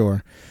for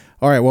sure.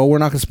 All right, well, we're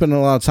not going to spend a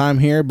lot of time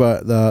here,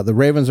 but the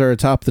Ravens are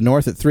atop the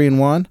North at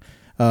 3-1.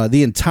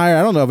 The entire,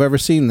 I don't know if I've ever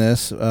seen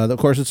this. Of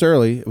course, it's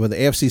early, but the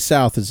AFC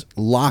South is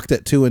locked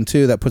at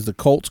 2-2. That puts the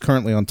Colts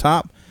currently on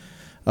top.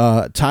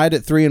 Tied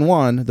at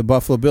 3-1, the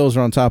Buffalo Bills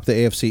are on top of the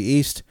AFC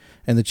East,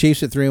 and the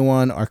Chiefs at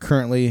 3-1 are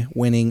currently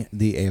winning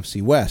the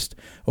AFC West.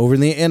 Over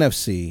in the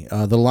NFC,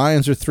 the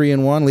Lions are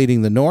 3-1,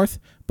 leading the North.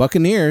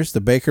 Buccaneers,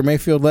 the Baker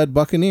Mayfield-led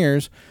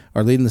Buccaneers,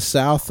 are leading the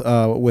South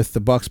with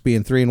the Bucs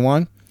being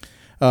 3-1.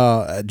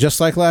 Just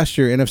like last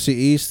year, NFC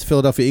East,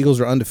 Philadelphia Eagles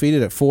are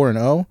undefeated at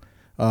 4-0.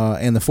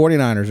 And the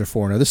 49ers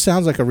are 4-0. This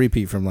sounds like a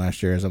repeat from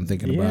last year as I'm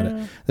thinking about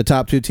it. The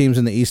top two teams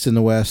in the East and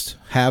the West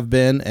have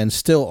been and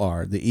still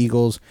are the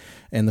Eagles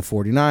and the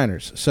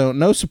 49ers. So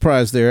no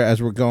surprise there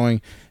as we're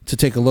going to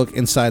take a look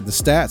inside the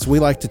stats. We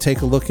like to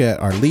take a look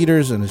at our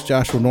leaders, and as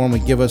Josh will normally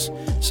give us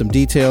some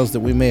details that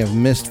we may have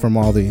missed from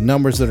all the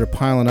numbers that are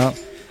piling up.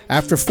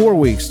 After 4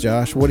 weeks,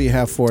 Josh, what do you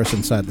have for us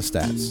inside the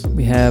stats?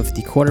 We have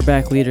the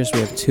quarterback leaders. We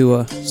have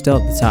Tua still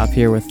at the top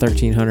here with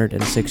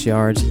 1,306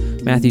 yards.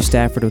 Matthew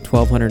Stafford with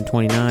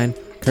 1,229.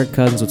 Kirk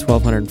Cousins with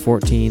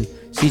 1,214.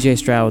 C.J.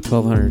 Stroud with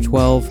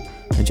 1,212.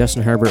 And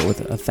Justin Herbert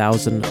with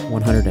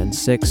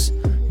 1,106.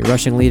 Your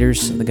rushing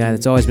leaders, the guy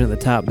that's always been at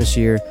the top this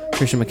year,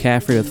 Christian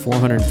McCaffrey with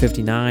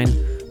 459.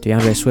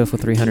 DeAndre Swift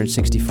with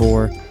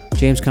 364.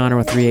 James Conner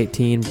with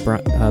 318.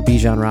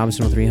 Bijan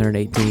Robinson with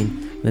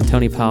 318. And then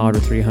Tony Pollard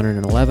with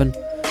 311.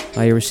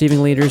 Your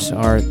receiving leaders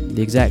are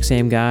the exact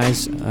same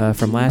guys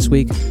from last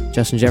week.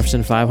 Justin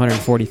Jefferson,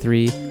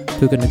 543.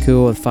 Puka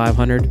Nacua with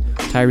 500.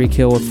 Tyreek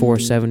Hill with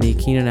 470.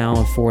 Keenan Allen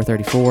with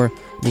 434.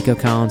 Nico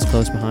Collins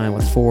close behind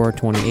with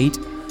 428.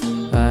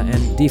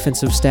 And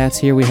defensive stats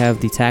here, we have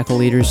the tackle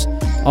leaders,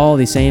 all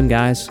the same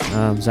guys.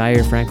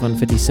 Zaire Franklin,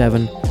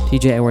 57.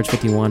 TJ Edwards,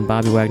 51.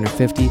 Bobby Wagner,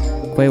 50.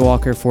 Quay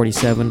Walker,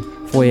 47.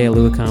 Foye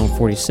Oluokun with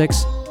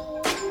 46.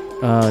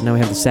 Now we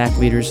have the sack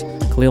leaders.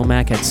 Khalil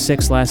Mack had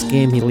 6 last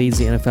game. He leads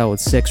the NFL with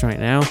 6 right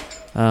now.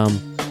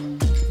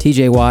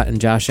 TJ Watt and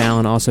Josh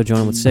Allen also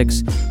join with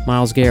 6.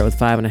 Myles Garrett with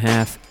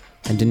 5.5.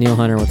 And Danielle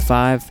Hunter with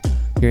 5.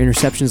 Your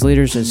interceptions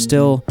leaders is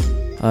still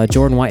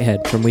Jordan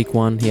Whitehead from Week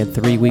 1. He had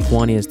 3 Week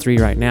 1. He has 3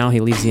 right now.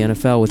 He leads the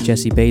NFL with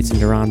Jesse Bates and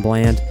Deron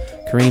Bland.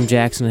 Kareem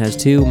Jackson has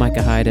 2.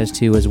 Micah Hyde has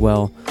 2 as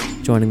well,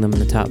 joining them in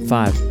the top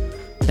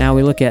 5. Now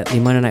we look at the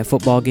Monday Night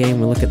Football game.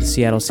 We look at the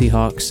Seattle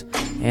Seahawks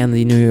and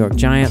the New York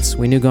Giants.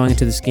 We knew going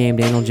into this game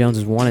Daniel Jones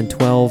is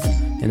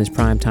 1-12 in his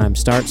primetime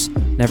starts.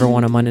 Never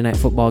won a Monday Night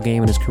Football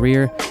game in his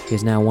career.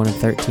 He's now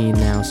 1-13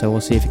 now, so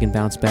we'll see if he can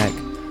bounce back.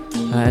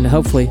 And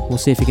hopefully we'll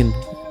see if he can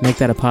make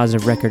that a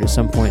positive record at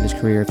some point in his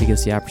career if he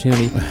gets the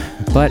opportunity.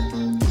 But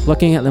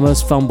looking at the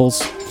most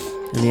fumbles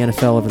in the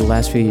NFL over the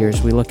last few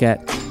years, we look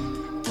at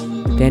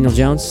Daniel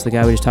Jones, the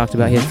guy we just talked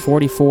about. He had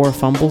 44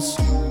 fumbles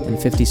in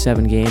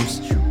 57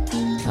 games.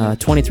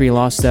 23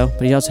 lost, though.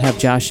 But you also have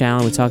Josh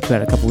Allen. We talked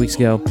about it a couple weeks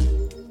ago.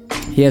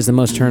 He has the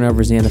most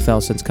turnovers in the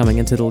NFL since coming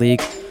into the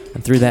league.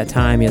 And through that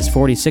time, he has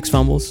 46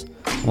 fumbles,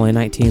 only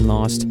 19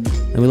 lost.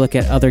 And we look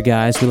at other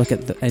guys. We look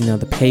at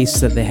the pace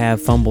that they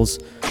have fumbles.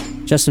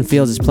 Justin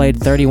Fields has played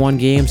 31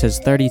 games, has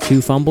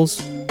 32 fumbles.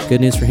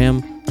 Good news for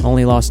him.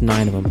 Only lost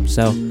 9 of them.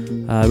 So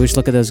we just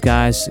look at those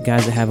guys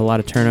that have a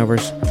lot of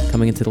turnovers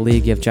coming into the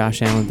league. You have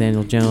Josh Allen,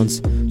 Daniel Jones.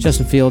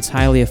 Justin Fields,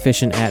 highly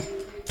efficient at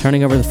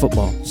turning over the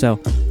football. So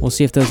we'll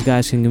see if those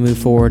guys can move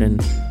forward and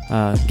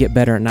get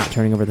better at not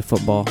turning over the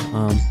football.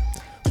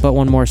 But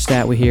one more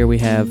stat we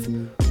have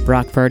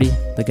Brock Purdy,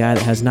 the guy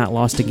that has not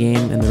lost a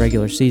game in the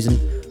regular season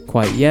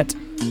quite yet.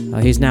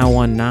 He's now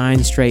won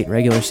 9 straight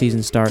regular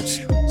season starts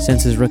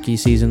since his rookie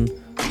season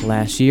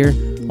last year.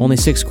 Only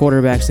 6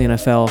 quarterbacks in the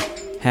NFL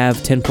have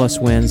 10-plus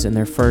wins in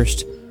their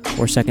first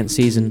or second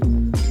season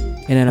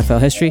in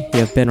NFL history. You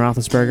have Ben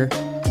Roethlisberger,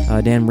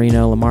 Dan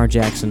Marino, Lamar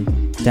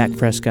Jackson, Dak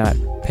Prescott,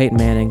 Peyton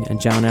Manning, and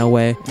John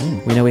Elway.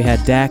 We know we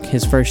had Dak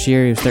his first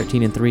year. He was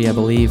 13-3, I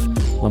believe.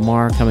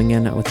 Lamar coming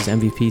in with his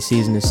MVP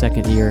season his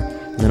second year.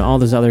 And then all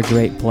those other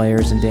great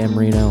players, and Dan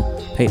Marino,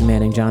 Peyton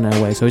Manning, John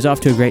Elway. So he's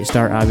off to a great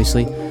start,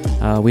 obviously.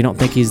 We don't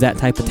think he's that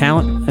type of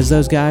talent as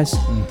those guys.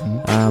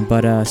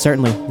 But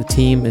certainly the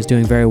team is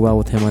doing very well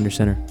with him under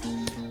center.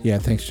 Yeah,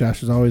 thanks,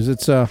 Josh, as always.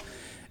 It's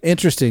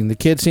interesting. The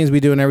kid seems to be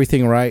doing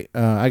everything right.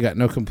 I got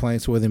no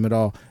complaints with him at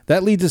all.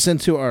 That leads us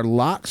into our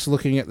locks,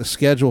 looking at the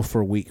schedule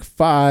for Week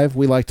 5.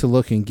 We like to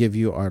look and give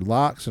you our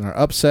locks and our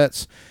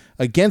upsets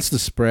against the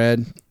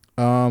spread.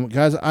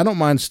 Guys, I don't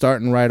mind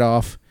starting right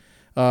off.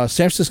 San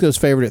Francisco's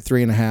favored at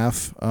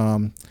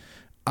 3.5.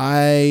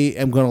 I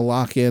am going to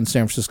lock in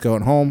San Francisco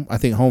at home. I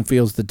think home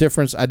field's the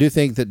difference. I do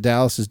think that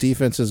Dallas's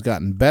defense has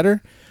gotten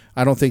better.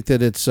 I don't think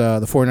that it's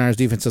the 49ers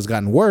defense has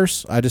gotten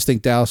worse. I just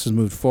think Dallas has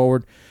moved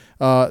forward.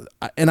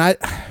 And I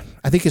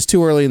think it's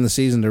too early in the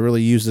season to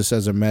really use this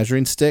as a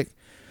measuring stick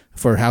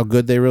for how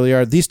good they really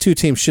are. These two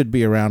teams should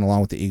be around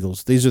along with the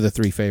Eagles. These are the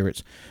 3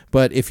 favorites.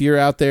 But if you're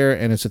out there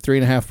and it's a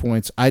 3.5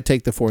 points, I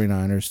take the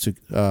 49ers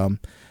to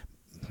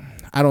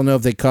I don't know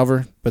if they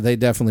cover, but they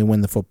definitely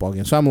win the football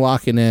game. So I'm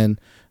locking in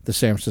the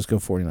San Francisco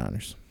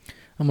 49ers.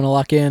 I'm going to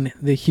lock in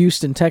the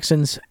Houston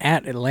Texans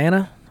at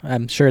Atlanta.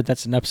 I'm sure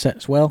that's an upset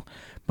as well,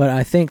 but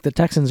I think the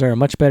Texans are a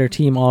much better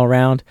team all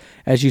around.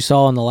 As you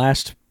saw in the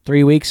last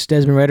 3 weeks,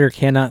 Desmond Ridder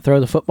cannot throw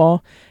the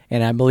football,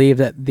 and I believe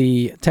that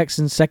the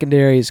Texans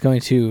secondary is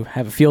going to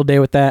have a field day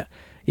with that.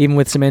 Even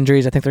with some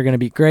injuries, I think they're going to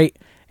be great,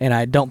 and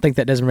I don't think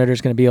that Desmond Ridder is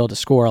going to be able to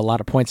score a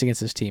lot of points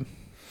against this team.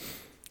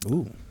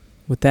 Ooh.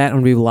 With that,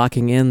 I'm going to be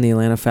locking in the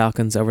Atlanta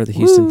Falcons over the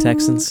Houston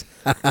Texans.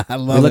 I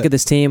love We look it. at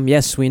this team.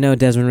 Yes, we know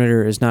Desmond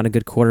Ridder is not a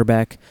good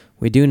quarterback.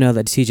 We do know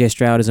that C.J.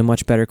 Stroud is a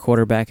much better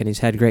quarterback, and he's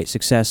had great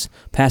success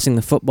passing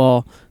the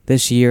football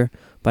this year.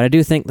 But I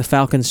do think the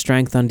Falcons'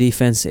 strength on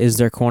defense is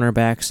their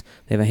cornerbacks.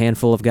 They have a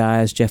handful of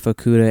guys, Jeff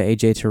Okudah,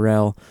 A.J.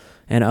 Terrell,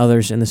 and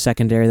others in the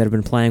secondary that have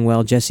been playing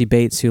well. Jesse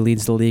Bates, who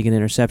leads the league in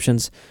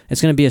interceptions.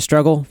 It's going to be a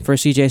struggle for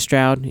C.J.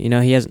 Stroud. You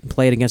know, he hasn't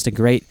played against a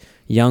great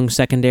young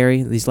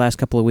secondary these last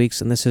couple of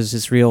weeks, and this is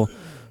his real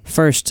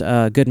first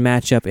good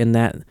matchup in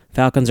that.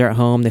 Falcons are at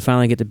home. They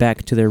finally get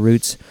back to their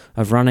roots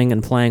of running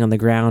and playing on the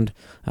ground.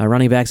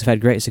 Running backs have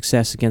had great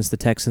success against the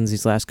Texans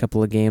these last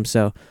couple of games,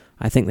 so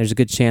I think there's a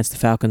good chance the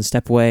Falcons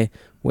step away,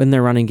 win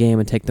their running game,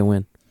 and take the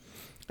win.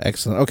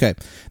 Excellent. Okay,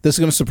 this is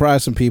going to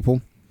surprise some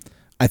people,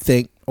 I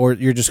think, or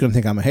you're just going to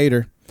think I'm a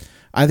hater.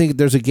 I think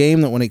there's a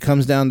game that when it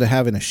comes down to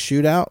having a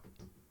shootout,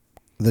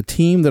 the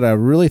team that I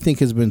really think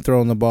has been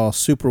throwing the ball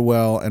super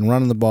well and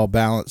running the ball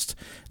balanced,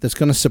 that's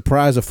going to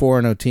surprise a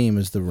 4-0 team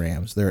is the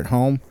Rams. They're at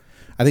home.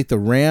 I think the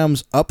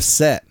Rams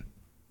upset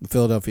the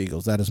Philadelphia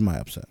Eagles. That is my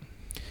upset.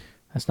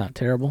 That's not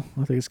terrible.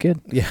 I think it's good.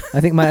 Yeah.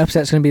 I think my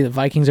upset's going to be the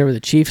Vikings over the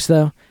Chiefs,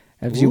 though.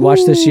 As you watch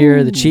this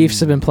year, the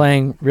Chiefs have been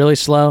playing really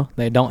slow.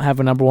 They don't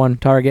have a number one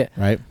target.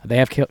 Right. They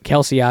have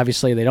Kelsey,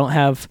 obviously. They don't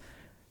have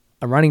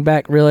a running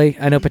back, really.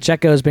 I know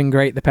Pacheco has been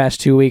great the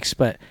past 2 weeks,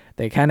 but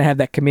they kind of have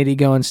that committee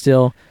going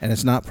still. And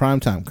it's not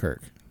primetime,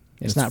 Kirk.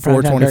 It's not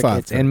primetime, Kirk.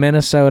 It's in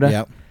Minnesota.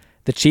 Yep.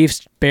 The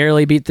Chiefs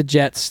barely beat the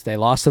Jets. They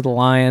lost to the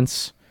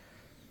Lions,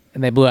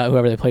 and they blew out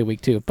whoever they played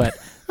week 2. But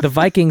the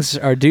Vikings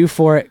are due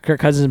for it. Kirk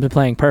Cousins has been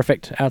playing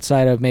perfect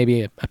outside of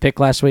maybe a pick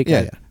last week.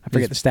 Yeah, I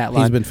forget the stat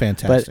line. He's been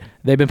fantastic. But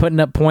they've been putting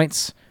up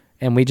points,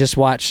 and we just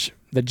watched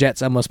the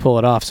Jets almost pull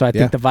it off. So I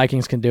think the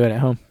Vikings can do it at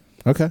home.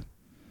 Okay.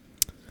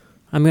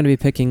 I'm going to be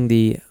picking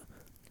the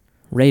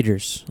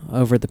Raiders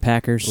over the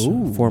Packers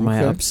for my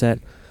upset.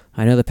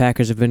 I know the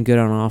Packers have been good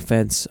on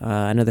offense.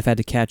 I know they've had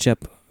to catch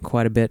up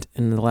quite a bit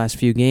in the last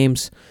few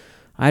games.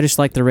 I just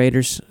like the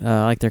Raiders.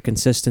 I like their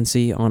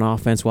consistency on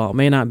offense. While it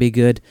may not be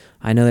good,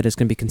 I know that it's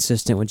going to be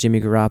consistent with Jimmy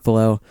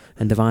Garoppolo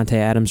and Devontae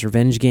Adams'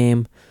 revenge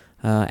game.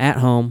 At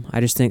home, I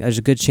just think there's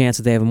a good chance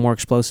that they have a more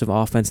explosive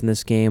offense in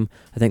this game.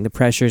 I think the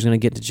pressure is going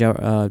to get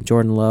to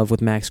Jordan Love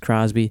with Max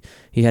Crosby.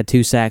 He had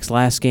 2 sacks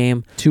last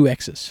game. 2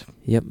 X's.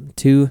 Yep,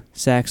 2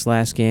 sacks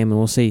last game, and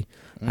we'll see.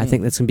 I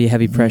think that's going to be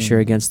heavy pressure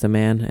against the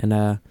man, and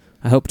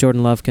I hope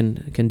Jordan Love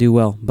can do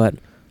well, but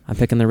I'm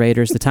picking the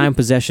Raiders. The time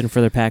possession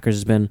for the Packers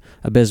has been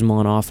abysmal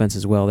on offense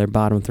as well. They're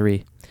bottom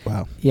 3.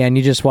 Wow. Yeah, and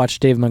you just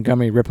watched David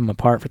Montgomery rip him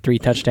apart for 3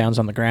 touchdowns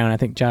on the ground. I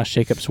think Josh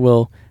Jacobs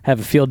will have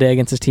a field day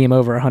against his team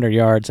over 100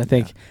 yards. I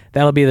think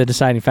that'll be the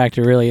deciding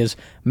factor, really, is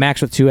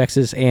Max with 2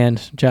 X's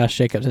and Josh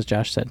Jacobs, as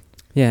Josh said.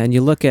 Yeah, and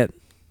you look at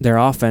their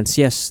offense.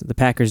 Yes, the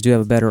Packers do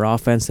have a better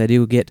offense. They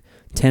do get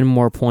 10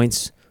 more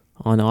points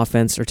on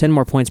offense, or 10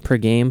 more points per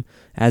game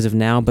as of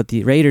now, but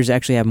the Raiders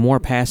actually have more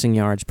passing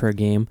yards per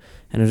game.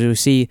 And as we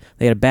see,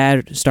 they had a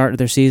bad start to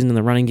their season in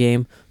the running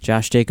game.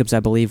 Josh Jacobs,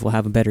 I believe, will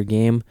have a better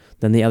game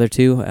than the other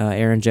two.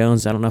 Aaron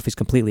Jones, I don't know if he's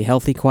completely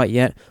healthy quite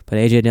yet, but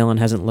A.J. Dillon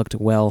hasn't looked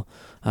well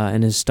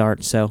in his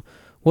start. So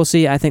we'll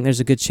see. I think there's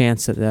a good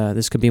chance that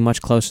this could be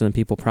much closer than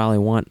people probably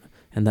want,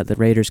 and that the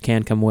Raiders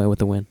can come away with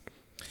the win.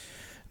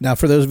 Now,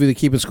 for those of you that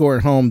keep score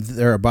at home,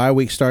 there are bye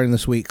weeks starting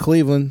this week.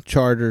 Cleveland,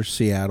 Chargers,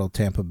 Seattle,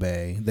 Tampa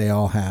Bay. They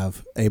all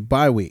have a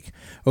bye week.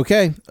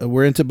 Okay,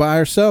 we're into buy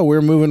or sell.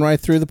 We're moving right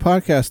through the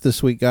podcast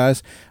this week,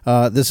 guys.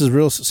 This is a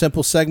real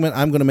simple segment.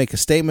 I'm going to make a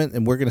statement,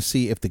 and we're going to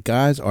see if the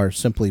guys are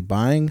simply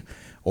buying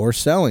or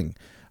selling.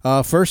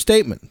 First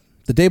statement.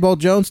 The Daboll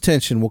Jones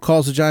tension will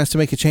cause the Giants to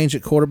make a change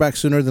at quarterback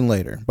sooner than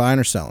later. Buying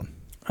or selling?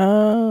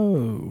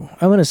 Oh,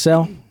 I'm going to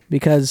sell.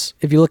 Because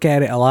if you look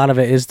at it, a lot of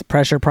it is the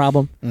pressure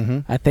problem. Mm-hmm.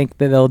 I think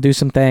that they'll do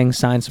some things,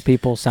 sign some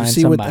people, sign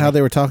somebody. See how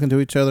they were talking to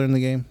each other in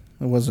the game?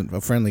 It wasn't a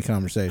friendly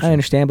conversation. I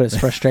understand, but it's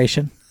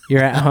frustration.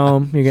 You're at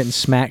home. You're getting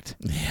smacked.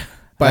 Yeah.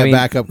 By a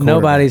backup quarterback.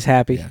 Nobody's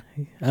happy.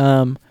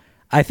 Yeah.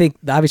 I think,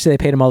 obviously, they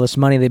paid him all this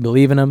money. They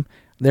believe in him.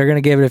 They're going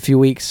to give it a few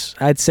weeks.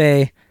 I'd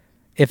say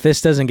if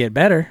this doesn't get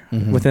better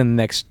within the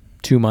next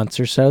 2 months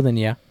or so, then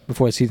yeah,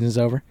 before the season's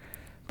over.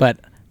 But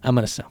I'm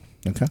going to sell.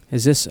 Okay.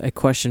 Is this a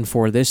question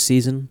for this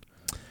season?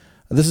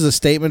 This is a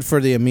statement for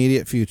the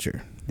immediate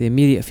future. The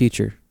immediate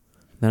future.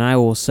 Then I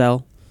will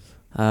sell.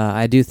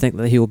 I do think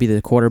that he will be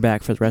the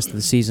quarterback for the rest of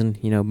the season,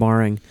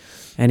 barring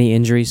any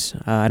injuries.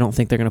 I don't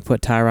think they're going to put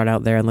Tyrod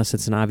out there unless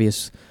it's an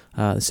obvious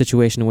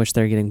situation in which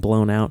they're getting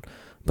blown out.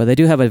 But they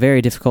do have a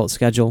very difficult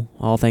schedule,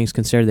 all things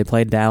considered. They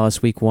played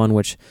Dallas week 1,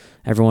 which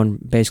everyone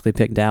basically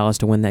picked Dallas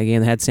to win that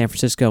game. They had San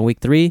Francisco in week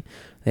 3.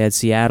 They had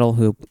Seattle,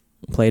 who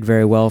played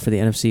very well for the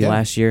NFC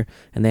last year,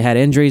 and they had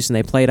injuries, and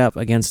they played up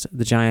against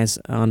the Giants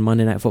on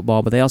Monday Night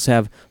Football, but they also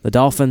have the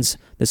Dolphins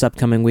this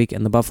upcoming week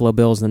and the Buffalo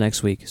Bills the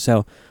next week.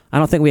 So I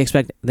don't think we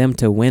expect them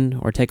to win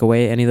or take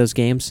away any of those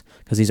games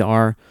because these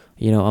are,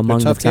 among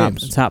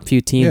the top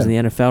few teams in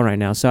the NFL right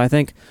now. So I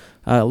think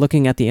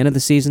looking at the end of the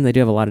season, they do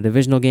have a lot of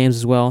divisional games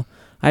as well.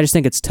 I just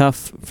think it's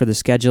tough for the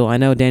schedule. I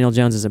know Daniel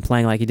Jones isn't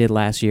playing like he did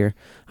last year.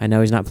 I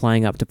know he's not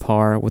playing up to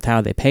par with how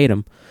they paid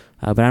him.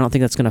 But I don't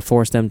think that's going to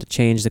force them to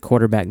change the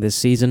quarterback this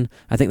season.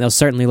 I think they'll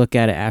certainly look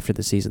at it after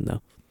the season,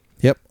 though.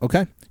 Yep.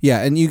 Okay.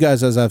 Yeah, and you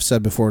guys, as I've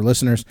said before,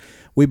 listeners,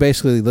 we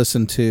basically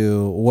listen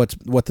to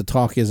what the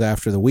talk is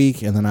after the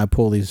week, and then I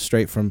pull these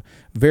straight from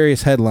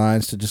various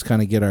headlines to just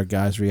kind of get our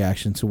guys'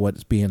 reaction to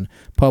what's being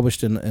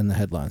published in the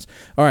headlines.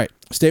 All right,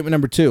 statement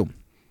number 2.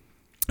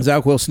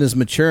 Zach Wilson is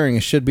maturing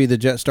and should be the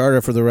Jet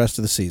starter for the rest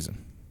of the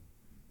season.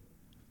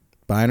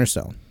 Buying or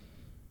selling?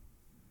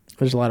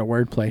 There's a lot of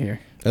wordplay here.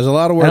 There's a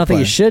lot of wordplay. I don't think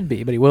he should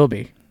be, but he will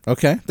be.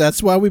 Okay,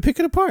 that's why we pick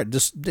it apart.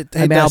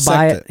 I'll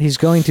buy it. He's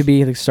going to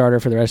be the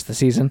starter for the rest of the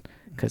season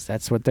because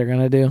that's what they're going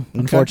to do, okay.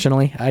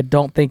 Unfortunately. I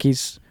don't think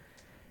he's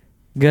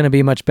going to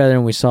be much better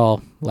than we saw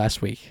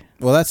last week.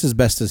 Well, that's as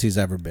best as he's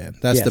ever been.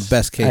 That's the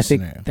best case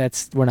scenario.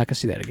 We're not going to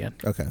see that again.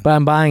 Okay. But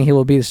I'm buying he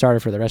will be the starter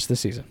for the rest of the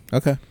season.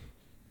 Okay.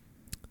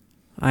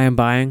 I am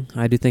buying.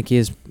 I do think he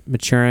is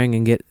maturing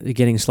and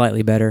getting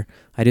slightly better.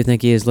 I do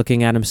think he is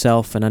looking at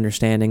himself and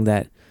understanding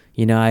that,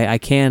 I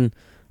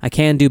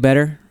can do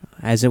better.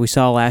 As we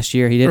saw last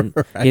year, he didn't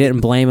right. He didn't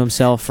blame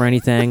himself for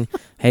anything.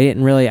 He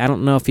didn't really. I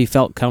don't know if he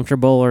felt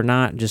comfortable or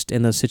not, just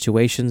in those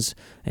situations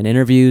and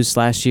interviews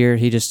last year.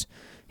 He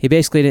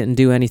basically didn't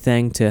do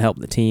anything to help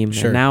the team.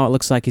 Sure. And now it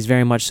looks like he's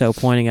very much so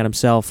pointing at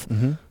himself,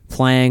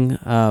 playing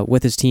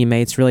with his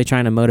teammates, really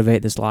trying to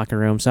motivate this locker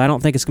room. So I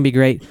don't think it's going to be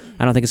great.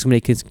 I don't think it's going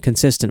to be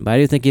consistent, but I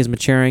do think he's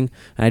maturing,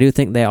 and I do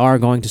think they are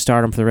going to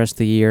start him for the rest of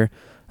the year,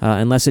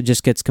 unless it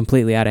just gets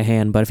completely out of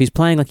hand. But if he's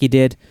playing like he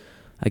did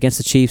against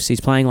the Chiefs, he's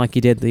playing like he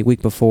did the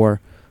week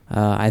before,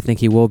 I think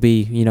he will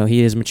be,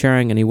 he is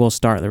maturing, and he will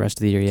start the rest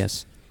of the year,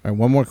 yes. All right,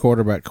 one more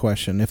quarterback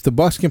question. If the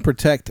Bucs can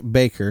protect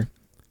Baker,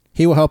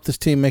 he will help this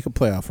team make a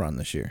playoff run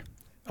this year.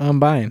 I'm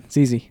buying. It's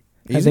easy.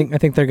 I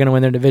think they're going to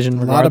win their division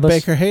regardless. A lot of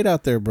Baker hate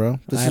out there, bro.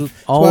 That's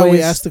always why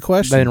we ask the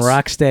questions. Been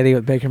rock steady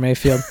with Baker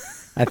Mayfield.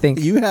 I think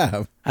you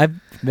have. I've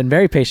been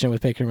very patient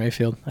with Baker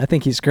Mayfield. I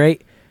think he's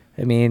great.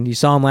 I mean, you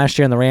saw him last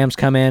year, and the Rams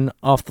come in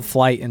off the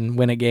flight and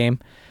win a game.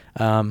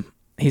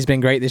 He's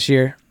been great this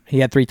year. He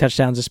had 3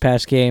 touchdowns this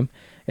past game.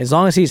 As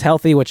long as he's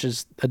healthy, which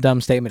is a dumb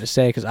statement to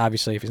say because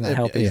obviously if he's not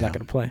healthy, he's not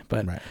going to play.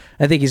 But right.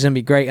 I think he's going to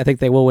be great. I think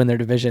they will win their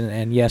division,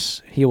 and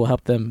yes, he will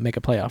help them make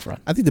a playoff run.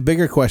 I think the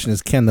bigger question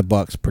is, can the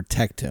Bucs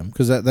protect him?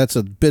 Because that's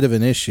a bit of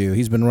an issue.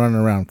 He's been running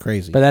around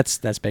crazy. But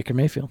that's Baker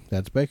Mayfield.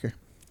 That's Baker.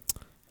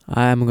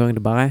 I'm going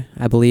to buy.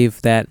 I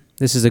believe that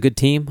this is a good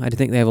team. I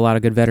think they have a lot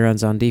of good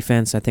veterans on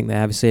defense. I think they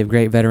obviously have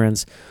great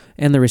veterans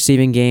in the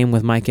receiving game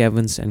with Mike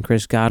Evans and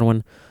Chris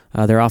Godwin.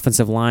 Their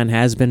offensive line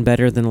has been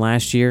better than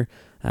last year.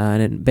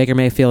 And Baker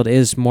Mayfield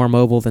is more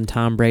mobile than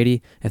Tom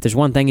Brady. If there's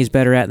one thing he's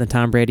better at than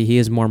Tom Brady, he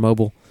is more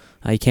mobile.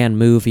 He can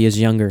move. He is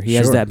younger. He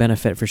has that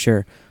benefit for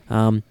sure.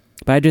 But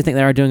I do think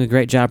they are doing a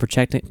great job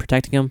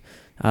protecting him.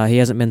 He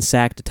hasn't been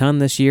sacked a ton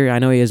this year. I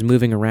know he is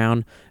moving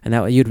around, and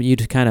that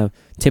you'd kind of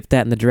tip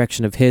that in the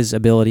direction of his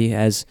ability,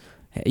 as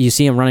you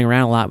see him running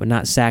around a lot but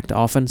not sacked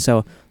often.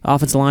 So the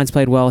offensive line's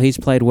played well. He's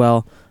played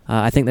well.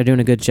 I think they're doing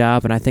a good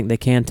job, and I think they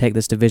can take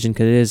this division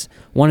because it is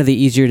one of the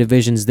easier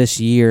divisions this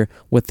year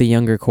with the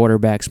younger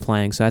quarterbacks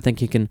playing. So I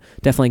think you can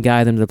definitely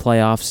guide them to the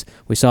playoffs.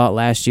 We saw it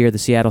last year, the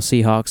Seattle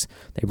Seahawks.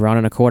 They brought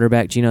in a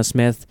quarterback, Geno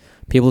Smith.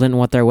 People didn't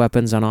want their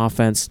weapons on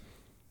offense.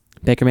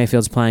 Baker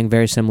Mayfield's playing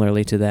very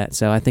similarly to that.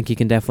 So I think he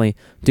can definitely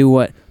do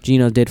what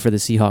Geno did for the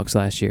Seahawks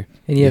last year.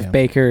 And you have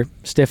Baker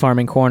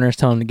stiff-arming corners,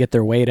 telling them to get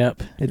their weight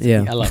up. I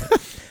love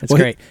it. It's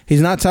great. He's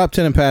not top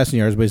 10 in passing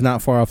yards, but he's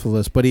not far off the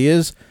list. But he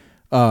is,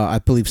 I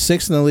believe,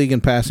 6th in the league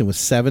in passing with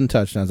 7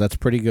 touchdowns. That's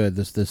pretty good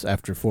this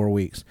after 4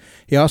 weeks.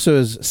 He also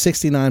is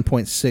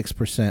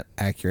 69.6%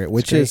 accurate,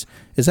 which is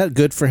that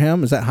good for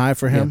him? Is that high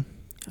for him?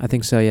 Yeah, I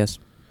think so, yes.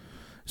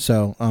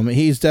 So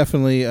he's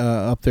definitely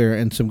up there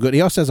in some good.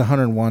 He also has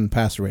 101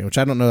 passer rating, which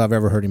I don't know that I've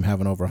ever heard him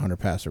have an over 100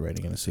 passer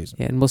rating in a season.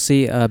 Yeah, and we'll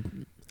see.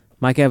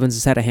 Mike Evans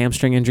has had a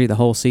hamstring injury the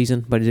whole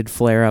season, but it did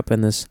flare up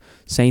in this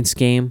Saints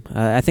game.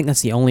 I think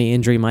that's the only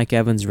injury Mike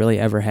Evans really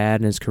ever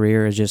had in his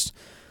career, is just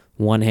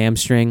one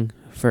hamstring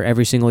for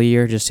every single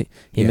year. Just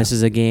he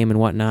misses a game and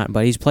whatnot,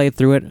 but he's played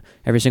through it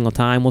every single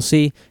time. We'll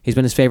see. He's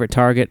been his favorite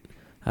target.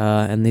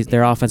 And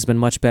their offense has been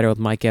much better with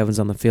Mike Evans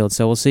on the field.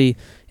 So we'll see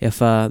if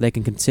they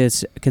can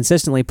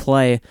consistently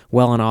play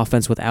well on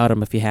offense without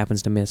him if he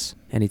happens to miss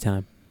any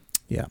time.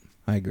 Yeah,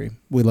 I agree.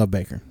 We love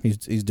Baker.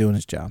 He's doing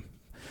his job.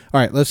 All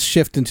right, let's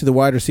shift into the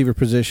wide receiver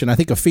position. I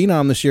think a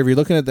phenom this year, if you're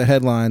looking at the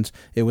headlines,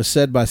 it was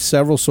said by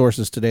several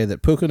sources today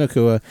that Puka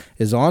Nacua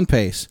is on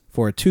pace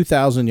for a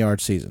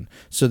 2,000-yard season.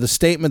 So the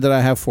statement that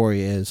I have for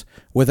you is,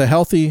 with a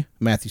healthy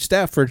Matthew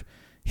Stafford,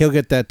 he'll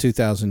get that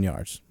 2,000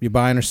 yards. You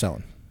buying or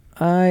selling?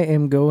 I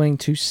am going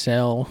to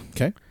sell.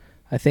 Okay.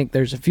 I think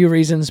there's a few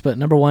reasons, but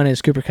number one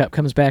is Cooper Kupp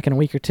comes back in a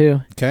week or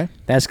two. Okay.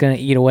 That's going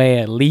to eat away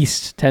at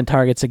least 10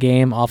 targets a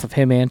game off of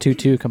him and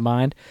Tutu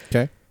combined.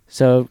 Okay.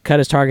 So cut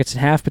his targets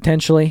in half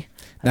potentially.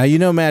 Now you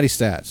know Matty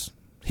stats.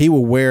 He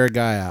will wear a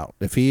guy out.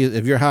 If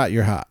you're hot,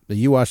 you're hot.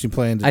 You watched him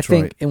play in Detroit.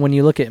 I think, and when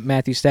you look at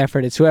Matthew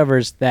Stafford, it's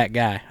whoever's that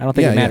guy. I don't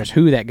think it matters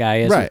who that guy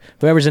is. Right.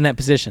 Whoever's in that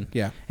position.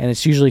 Yeah. And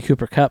it's usually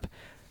Cooper Kupp.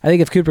 I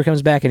think if Cooper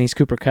comes back and he's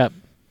Cooper Kupp,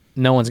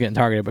 no one's getting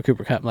targeted but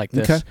Cooper Kupp like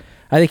this. Okay.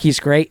 I think he's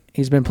great.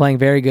 He's been playing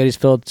very good. He's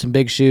filled some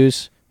big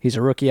shoes. He's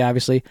a rookie,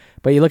 obviously.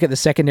 But you look at the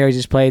secondaries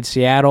he's played,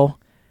 Seattle,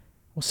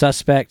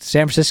 suspect.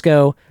 San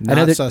Francisco,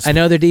 I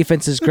know their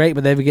defense is great,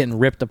 but they've been getting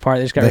ripped apart.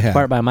 They just got ripped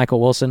apart by Michael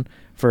Wilson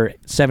for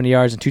 70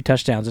 yards and 2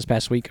 touchdowns this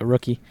past week, a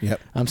rookie. Yep.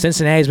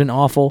 Cincinnati's been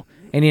awful.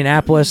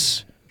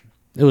 Indianapolis,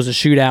 it was a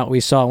shootout. We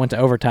saw it went to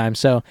overtime.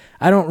 So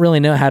I don't really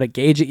know how to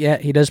gauge it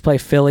yet. He does play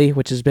Philly,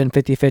 which has been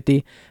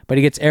 50-50, but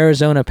he gets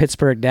Arizona,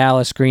 Pittsburgh,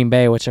 Dallas, Green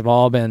Bay, which have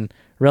all been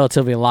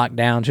relatively locked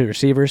down to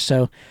receivers.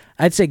 So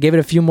I'd say give it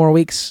a few more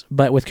weeks,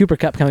 but with Cooper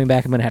Kupp coming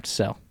back, I'm going to have to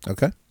sell.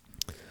 Okay.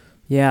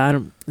 Yeah, I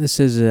don't. This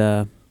is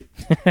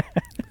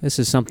this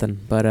is something,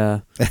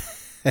 but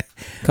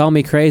call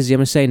me crazy. I'm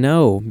gonna say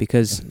no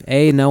because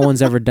A, no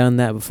one's ever done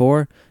that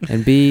before,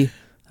 and B,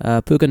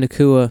 Puka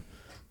Nacua,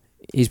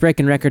 he's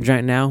breaking records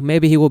right now.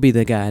 Maybe he will be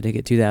the guy to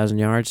get 2,000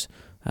 yards,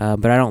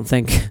 but I don't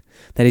think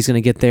that he's gonna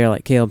get there.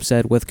 Like Caleb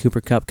said, with Cooper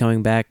Kupp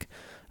coming back,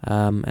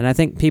 and I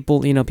think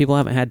people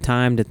haven't had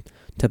time to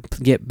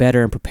get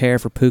better and prepare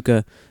for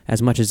Puka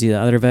as much as the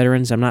other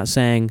veterans. I'm not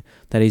saying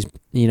that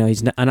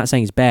I'm not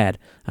saying he's bad.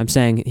 I'm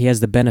saying he has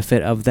the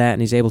benefit of that,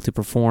 and he's able to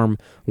perform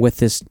with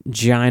this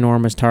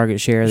ginormous target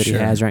share that he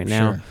has right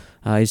now.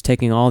 Sure. He's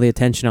taking all the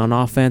attention on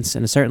offense,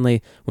 and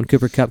certainly when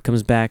Cooper Kupp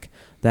comes back,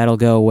 that'll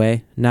go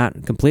away.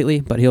 Not completely,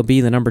 but he'll be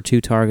the number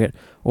 2 target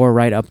or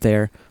right up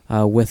there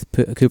with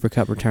Cooper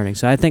Kupp returning.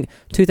 So I think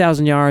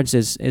 2,000 yards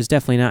is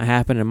definitely not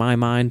happening in my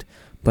mind.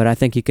 But I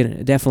think he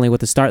can definitely, with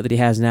the start that he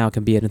has now,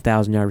 can be a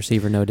 1,000-yard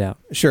receiver, no doubt.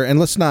 Sure,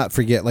 and let's not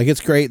forget, it's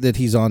great that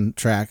he's on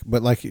track,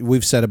 but like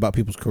we've said about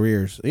people's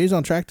careers, he's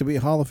on track to be a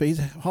Hall of Fame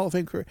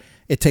career.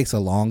 It takes a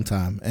long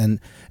time,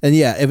 and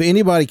yeah, if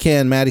anybody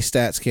can, Matty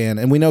Stats can,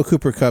 and we know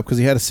Cooper Kupp because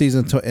he had a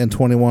season in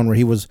 21 where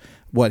he was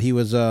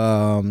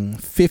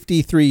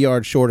 53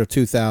 yards short of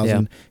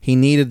 2,000. Yeah. He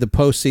needed the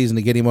postseason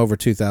to get him over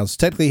 2,000.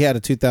 Technically, he had a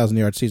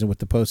 2,000-yard season with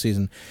the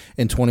postseason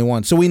in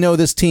 21. So we know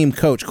this team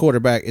coach,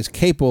 quarterback, is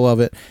capable of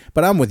it.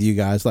 But I'm with you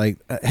guys.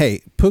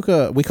 Hey,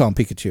 Puka, we call him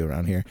Pikachu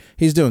around here.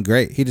 He's doing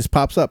great. He just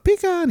pops up,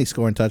 Pika, and he's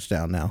scoring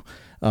touchdown now.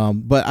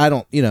 But I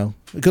don't,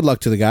 good luck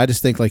to the guy. I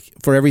just think,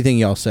 for everything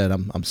y'all said,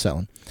 I'm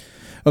selling.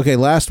 Okay,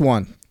 last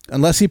one.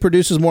 Unless he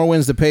produces more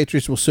wins, the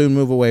Patriots will soon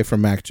move away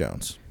from Mac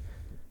Jones.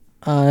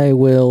 I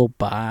will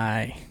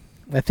buy.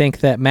 I think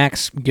that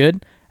Mac's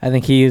good. I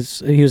think he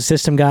was a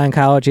system guy in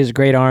college. He has a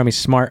great arm. He's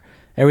smart.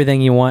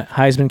 Everything you want.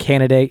 Heisman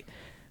candidate.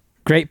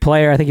 Great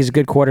player. I think he's a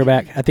good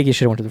quarterback. I think he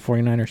should have went to the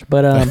 49ers.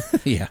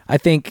 But yeah. I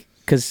think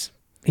because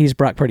he's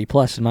Brock Purdy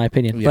plus, in my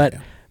opinion. Yeah, but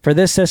for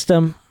this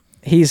system,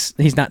 he's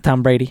not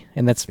Tom Brady,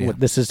 and that's what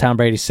this is. Tom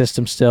Brady's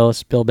system still.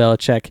 It's Bill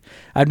Belichick.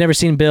 I've never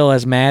seen Bill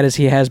as mad as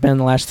he has been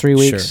the last 3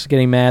 weeks. Sure.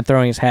 Getting mad,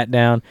 throwing his hat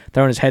down,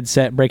 throwing his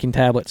headset, breaking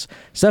tablets.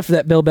 Stuff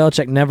that Bill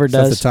Belichick never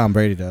does. Stuff that Tom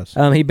Brady does.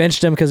 He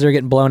benched him because they were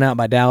getting blown out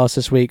by Dallas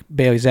this week.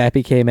 Bailey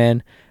Zappi came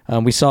in.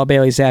 We saw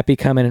Bailey Zappi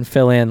come in and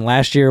fill in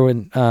last year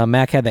when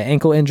Mac had the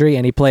ankle injury,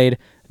 and he played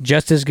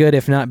just as good,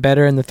 if not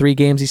better, in the 3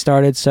 games he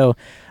started. So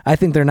I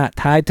think they're not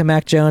tied to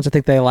Mac Jones. I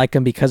think they like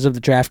him because of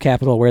the draft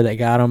capital where they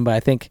got him. But I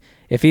think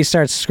if he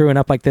starts screwing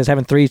up like this,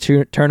 having 3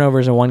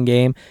 turnovers in one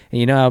game, and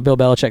you know how Bill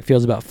Belichick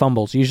feels about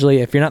fumbles. Usually,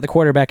 if you're not the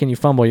quarterback and you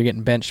fumble, you're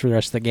getting benched for the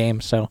rest of the game.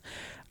 So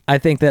I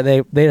think that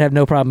they'd have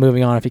no problem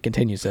moving on if he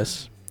continues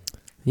this.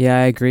 Yeah,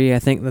 I agree. I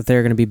think that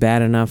they're going to be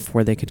bad enough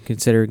where they could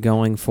consider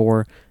going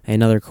for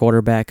another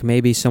quarterback,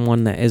 maybe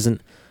someone that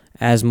isn't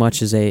as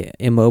much as a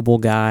immobile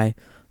guy.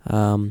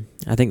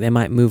 I think they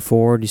might move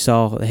forward. You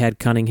saw they had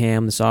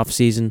Cunningham this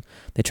offseason.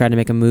 They tried to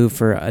make a move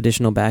for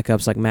additional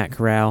backups like Matt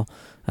Corral.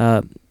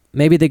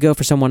 Maybe they go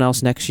for someone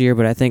else next year,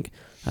 but I think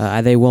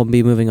they will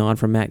be moving on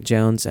from Mac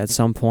Jones at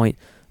some point.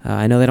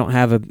 I know they don't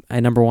have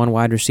a number 1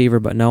 wide receiver,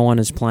 but no one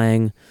is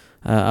playing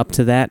up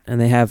to that, and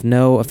they have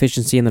no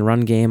efficiency in the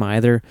run game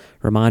either.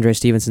 Ramondre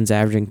Stevenson's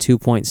averaging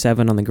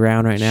 2.7 on the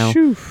ground right now.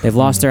 Shoo. They've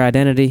lost their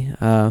identity.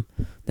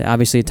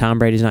 Obviously, Tom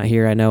Brady's not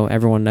here. I know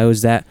everyone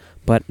knows that,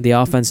 but the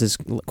offense has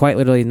quite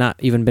literally not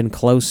even been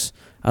close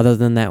other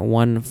than that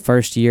one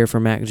first year for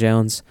Mac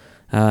Jones.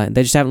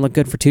 They just haven't looked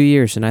good for 2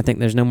 years, and I think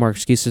there's no more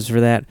excuses for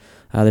that.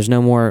 There's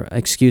no more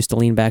excuse to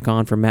lean back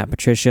on for Matt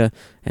Patricia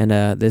and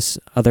this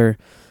other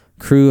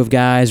crew of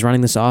guys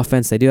running this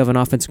offense. They do have an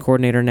offensive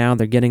coordinator now.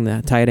 They're getting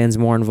the tight ends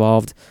more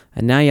involved.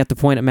 And now you have to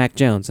point at Mac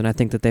Jones, and I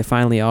think that they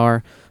finally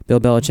are. Bill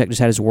Belichick just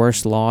had his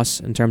worst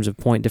loss in terms of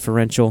point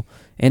differential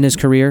in his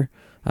career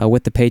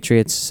with the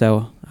Patriots.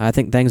 So I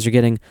think things are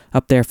getting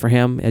up there for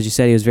him. As you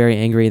said, he was very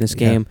angry in this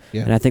game,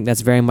 and I think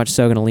that's very much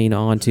so going to lean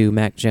on to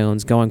Mac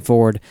Jones going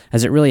forward,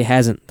 as it really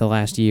hasn't the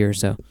last year or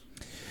so.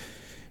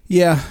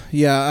 Yeah,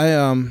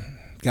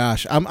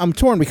 Gosh, I'm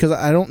torn because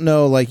I don't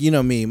know. Like, you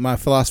know me, my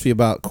philosophy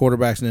about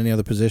quarterbacks and any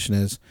other position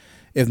is,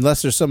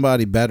 unless there's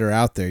somebody better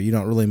out there, you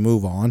don't really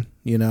move on.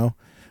 You know,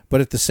 but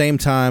at the same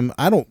time,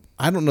 I don't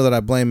know that I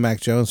blame Mac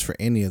Jones for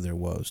any of their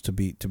woes. To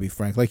be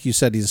frank, like you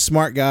said, he's a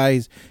smart guy.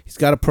 He's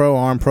got a pro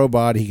arm, pro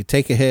body. He can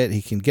take a hit.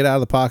 He can get out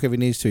of the pocket if he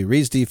needs to. He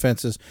reads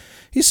defenses.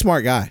 He's a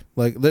smart guy.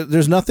 Like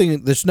there's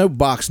no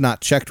box not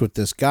checked with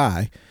this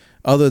guy.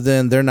 Other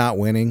than they're not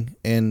winning,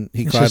 and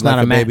he cried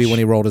like a baby when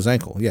he rolled his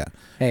ankle. Yeah.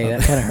 Hey,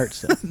 that kind of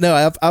hurts, though.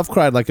 No, I've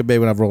cried like a baby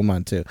when I've rolled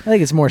mine, too. I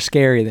think it's more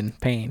scary than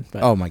pain.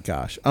 But. Oh, my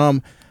gosh.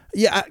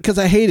 Yeah, because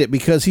I hate it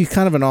because he's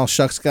kind of an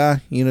all-shucks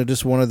guy. You know,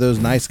 just one of those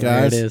nice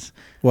guys. There it is.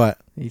 What?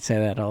 You say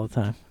that all the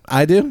time.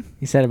 I do?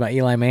 He said about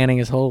Eli Manning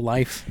his whole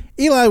life.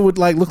 Eli would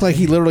look like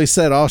he literally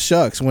said all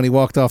shucks when he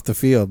walked off the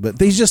field. But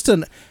he's just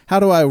how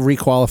do I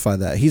requalify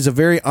that? He's a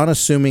very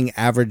unassuming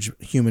average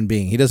human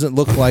being. He doesn't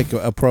look like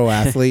a pro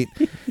athlete.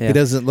 Yeah. He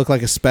doesn't look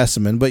like a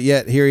specimen. But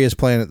yet here he is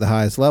playing at the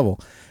highest level.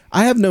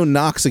 I have no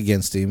knocks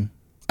against him.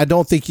 I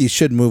don't think you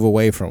should move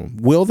away from him.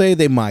 Will they?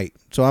 They might.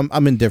 So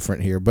I'm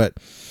indifferent here. But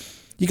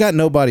you got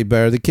nobody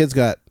better. The kid's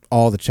got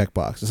all the check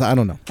boxes. I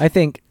don't know. I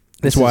think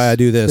that's why I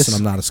do this and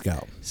I'm not a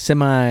scout.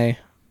 Semi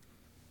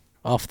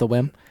off the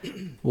whim.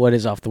 What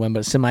is off the whim,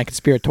 but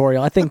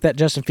semi-conspiratorial. I think that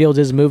Justin Fields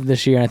is moved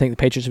this year, and I think the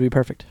Patriots will be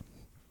perfect.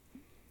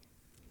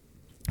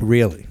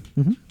 Really?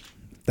 Mm-hmm.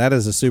 That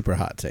is a super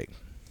hot take.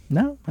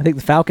 No, I think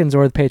the Falcons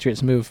or the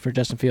Patriots move for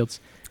Justin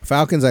Fields.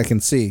 Falcons I can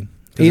see.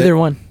 Either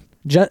one.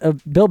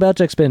 Bill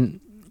Belichick's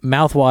been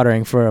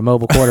mouth-watering for a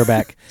mobile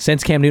quarterback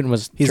since Cam Newton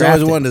was He's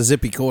drafted. always wanted a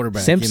zippy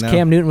quarterback. Since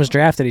Cam Newton was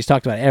drafted, he's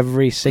talked about it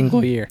every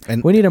single year.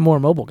 And we need a more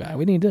mobile guy.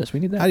 We need this. We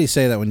need that. How do you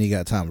say that when you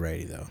got Tom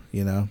Brady, though?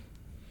 You know?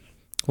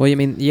 Well, I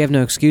mean, you have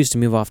no excuse to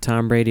move off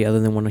Tom Brady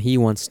other than when he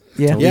wants to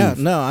leave. Yeah,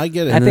 no, I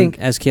get it. And I think,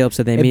 as Caleb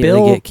said, they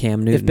immediately get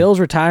Cam Newton. If Bill's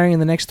retiring in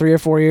the next 3 or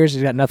 4 years,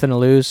 he's got nothing to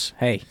lose.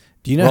 Hey,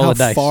 do you know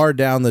how far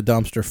down the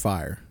dumpster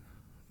fire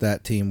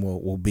that team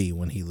will be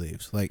when he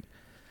leaves? Like,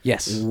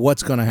 yes.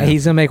 What's going to happen?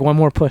 He's going to make one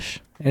more push,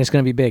 and it's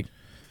going to be big.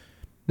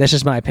 That's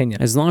just my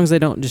opinion. As long as they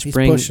don't just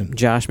bring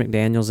Josh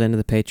McDaniels into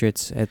the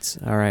Patriots, it's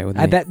all right with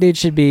me. That dude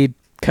should be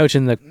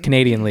coaching the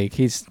Canadian League.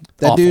 He's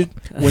that awful. Dude.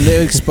 When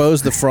they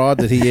expose the fraud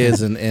that he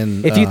is in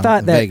if you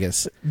thought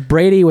Vegas, that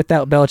Brady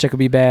without Belichick would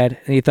be bad,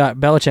 and you thought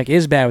Belichick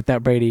is bad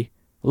without Brady,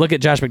 look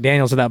at Josh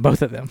McDaniels without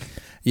both of them.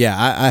 Yeah,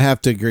 I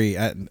have to agree.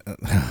 All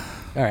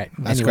right,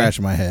 I scratch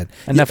my head.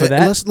 Enough of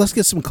that. Let's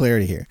get some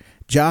clarity here.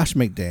 Josh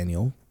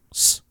McDaniels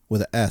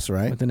with an S,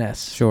 right? With an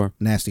S, sure.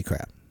 Nasty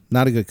crap.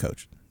 Not a good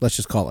coach. Let's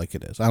just call it like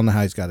it is. I don't know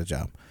how he's got a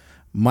job.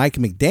 Mike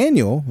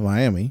McDaniel,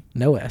 Miami.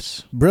 No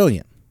S.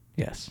 Brilliant.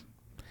 Yes.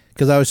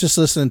 Because I was just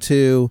listening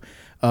to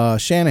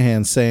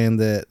Shanahan saying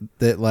that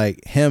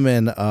like him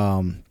and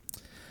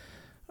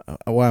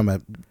why am I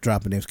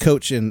dropping names?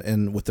 Coach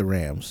and with the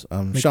Rams,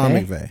 Sean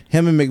McVay.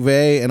 Him and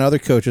McVay and other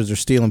coaches are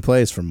stealing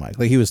plays from Mike.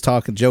 Like he was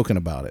joking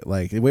about it.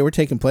 Like we were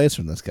taking plays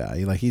from this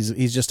guy. Like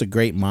he's just a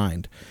great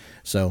mind.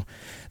 So,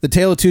 the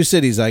tale of two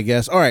cities, I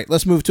guess. All right,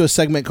 let's move to a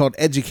segment called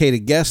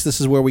Educated Guess. This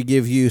is where we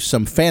give you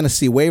some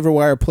fantasy waiver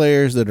wire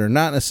players that are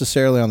not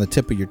necessarily on the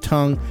tip of your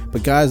tongue,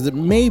 but guys that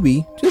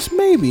maybe, just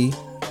maybe,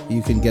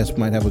 you can guess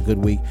might have a good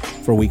week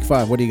for Week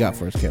 5. What do you got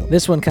for us, Caleb?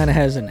 This one kind of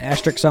has an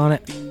asterisk on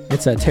it.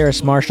 It's a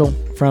Terrace Marshall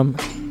from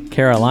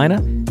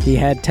Carolina. He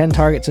had 10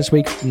 targets this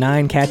week,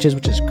 9 catches,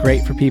 which is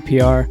great for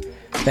PPR.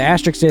 The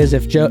asterisk is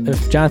if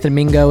Jonathan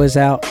Mingo is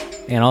out,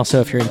 and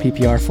also if you're in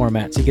PPR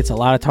formats. He gets a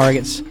lot of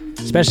targets,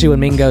 especially when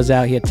Mingo's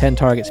out. He had 10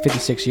 targets,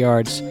 56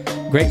 yards.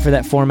 Great for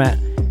that format.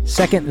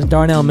 Second is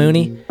Darnell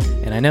Mooney,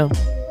 and I know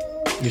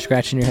you're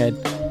scratching your head.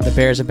 The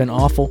Bears have been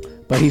awful,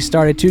 but he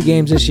started 2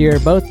 games this year,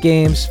 both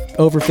games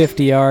over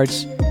 50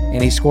 yards,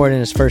 and he scored in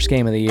his first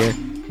game of the year,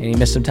 and he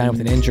missed some time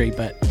with an injury.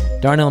 But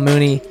Darnell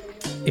Mooney,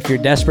 if you're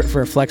desperate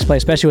for a flex play,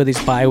 especially with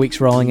these bye weeks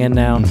rolling in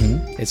now,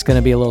 it's going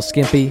to be a little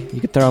skimpy.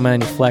 You could throw him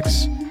in your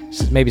flex,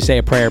 maybe say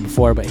a prayer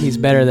before, but he's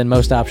better than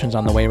most options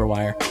on the waiver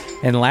wire.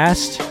 And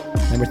last,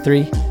 number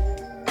 3,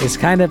 he's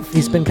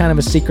been kind of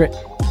a secret,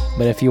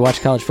 but if you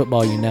watch college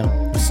football, you know.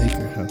 A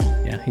secret, huh?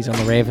 Yeah, he's on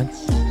the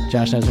Ravens.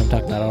 Josh knows what I'm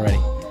talking about already.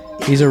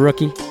 He's a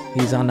rookie.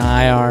 He's on the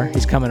IR.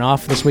 He's coming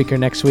off this week or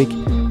next week.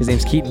 His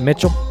name's Keaton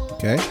Mitchell.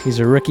 Okay. He's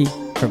a rookie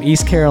from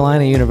East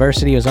Carolina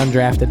University. He was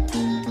undrafted.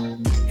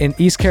 In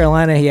East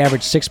Carolina, he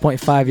averaged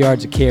 6.5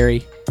 yards a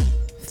carry,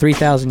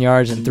 3,000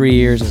 yards in 3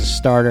 years as a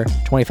starter,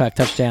 25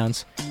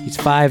 touchdowns. He's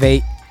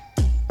 5'8",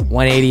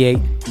 188.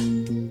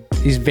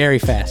 He's very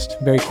fast,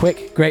 very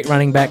quick, great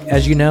running back.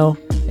 As you know,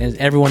 and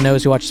everyone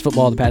knows who watches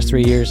football the past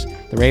 3 years,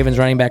 the Ravens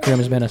running back room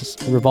has been a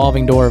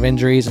revolving door of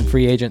injuries and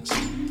free agents.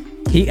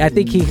 I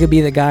think he could be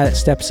the guy that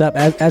steps up.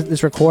 As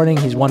this recording,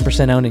 he's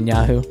 1% owned in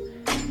Yahoo.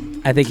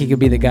 I think he could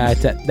be the guy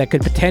that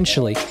could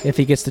potentially, if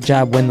he gets the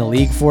job, win the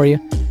league for you.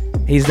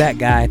 He's that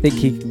guy. I think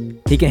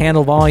he can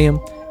handle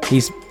volume.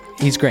 He's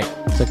great.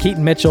 So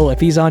Keaton Mitchell, if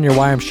he's on your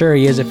wire, I'm sure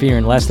he is if you're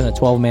in less than a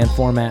 12-man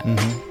format.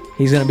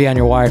 He's going to be on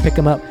your wire. Pick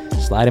him up,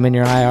 slide him in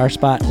your IR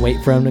spot,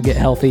 wait for him to get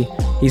healthy.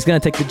 He's going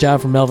to take the job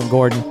from Melvin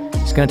Gordon.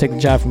 He's going to take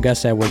the job from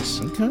Gus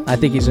Edwards. Okay. I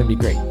think he's going to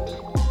be great.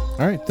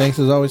 All right. Thanks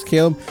as always,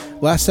 Caleb.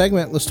 Last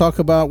segment, let's talk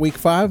about week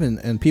 5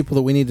 and people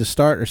that we need to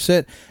start or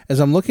sit.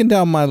 As I'm looking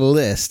down my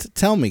list,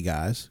 tell me,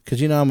 guys,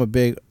 because I'm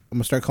going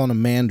to start calling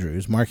him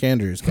Mandrews, Mark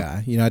Andrews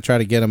guy. I try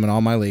to get him in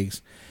all my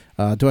leagues.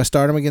 Do I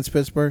start him against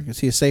Pittsburgh? Is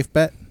he a safe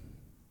bet?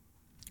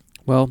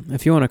 Well,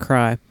 if you want to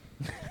cry,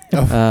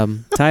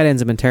 tight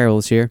ends have been terrible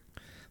this year.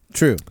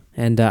 True.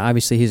 And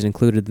obviously he's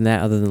included in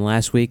that other than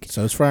last week.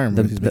 So is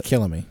Freiermuth. He's been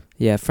killing me.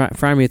 Yeah,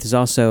 Freiermuth is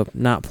also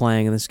not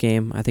playing in this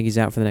game. I think he's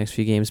out for the next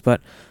few games.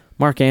 But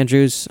Mark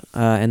Andrews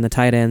and the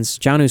tight ends,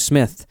 Jonnu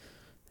Smith,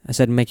 I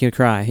said make you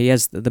cry. He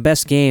has the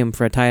best game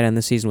for a tight end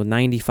this season with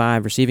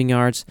 95 receiving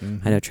yards.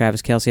 Mm-hmm. I know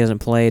Travis Kelce hasn't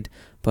played,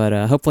 but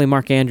hopefully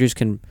Mark Andrews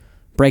can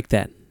break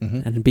that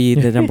and be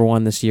the number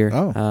one this year.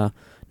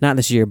 Not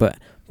this year, but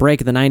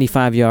break the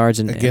 95 yards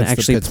and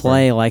actually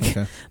play like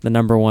the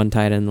number one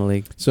tight end in the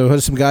league. So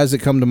there's some guys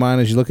that come to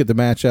mind as you look at the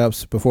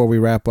matchups before we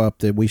wrap up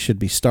that we should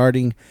be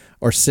starting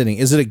or sitting.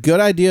 Is it a good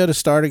idea to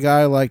start a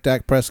guy like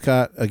Dak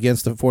Prescott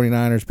against the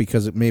 49ers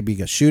because it may be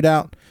a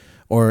shootout,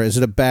 or is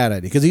it a bad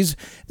idea? Because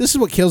this is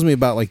what kills me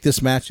about like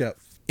this matchup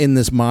in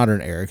this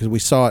modern era, because we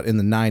saw it in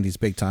the 90s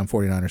big time,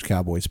 49ers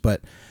Cowboys,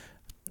 but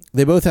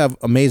they both have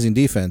amazing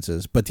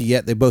defenses, but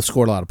yet they both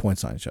scored a lot of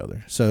points on each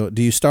other. So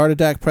do you start a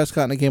Dak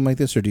Prescott in a game like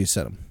this, or do you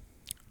sit him?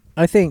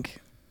 I think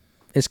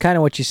it's kind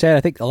of what you said.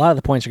 I think a lot of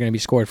the points are going to be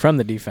scored from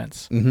the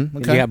defense. Mm-hmm.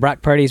 Okay. You got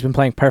Brock Purdy. He's been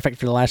playing perfect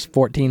for the last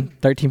 13,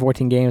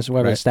 14 games,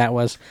 whatever the stat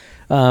was.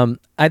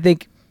 I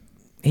think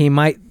he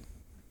might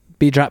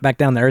be dropped back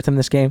down to earth in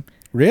this game.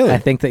 Really? I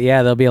think that,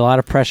 there'll be a lot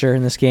of pressure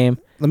in this game.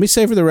 Let me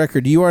say for the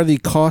record, you are the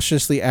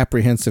cautiously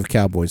apprehensive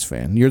Cowboys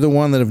fan. You're the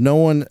one that if no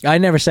one... I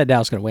never said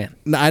Dallas going to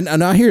win.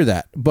 I hear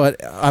that,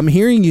 but I'm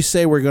hearing you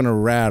say we're going to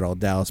rattle,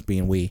 Dallas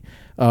being we.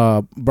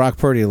 Brock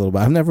Purdy a little bit.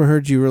 I've never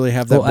heard you really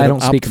have that. Well, I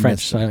don't speak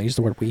French, so I don't use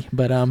the word we.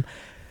 But,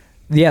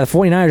 the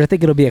 49ers, I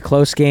think it'll be a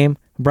close game.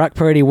 Brock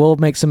Purdy will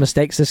make some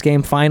mistakes this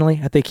game,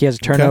 finally. I think he has a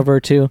turnover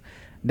or two.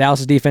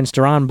 Dallas' defense,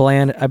 Deron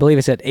Bland, I believe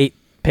it's at 8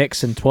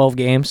 picks in 12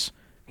 games.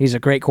 He's a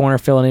great corner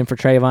filling in for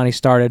Trayvon. He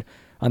started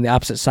on the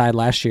opposite side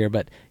last year,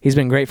 but he's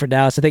been great for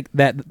Dallas. I think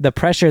that the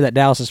pressure that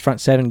Dallas'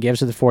 front seven gives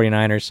to the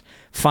 49ers,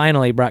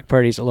 finally Brock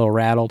Purdy's a little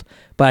rattled,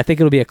 but I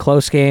think it'll be a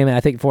close game, and I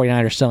think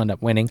 49ers still end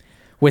up winning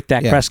with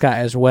Dak Prescott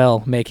as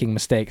well making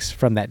mistakes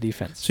from that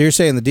defense. So you're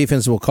saying the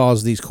defense will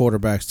cause these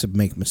quarterbacks to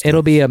make mistakes?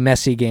 It'll be a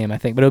messy game, I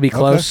think, but it'll be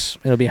close.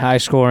 Okay. It'll be high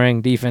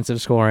scoring,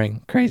 defensive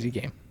scoring, crazy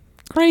game.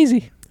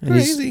 Crazy.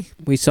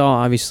 We saw,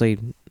 obviously,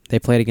 they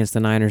played against the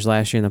Niners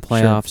last year in the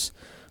playoffs. Sure.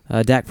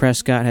 Dak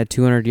Prescott had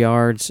 200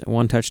 yards,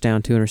 1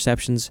 touchdown, 2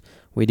 interceptions.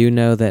 We do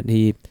know that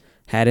he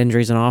had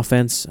injuries on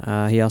offense.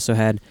 He also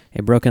had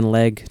a broken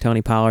leg,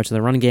 Tony Pollard, so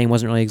the running game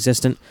wasn't really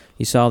existent.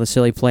 You saw the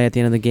silly play at the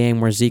end of the game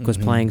where Zeke was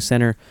playing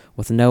center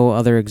with no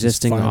other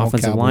existing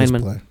offensive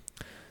lineman.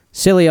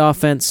 Silly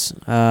offense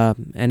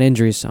and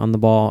injuries on the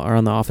ball, or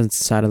on the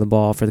offensive side of the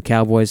ball for the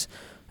Cowboys.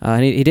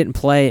 And he didn't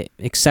play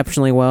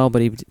exceptionally well,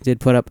 but he did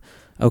put up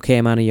okay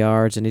amount of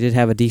yards, and he did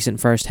have a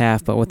decent first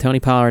half. But with Tony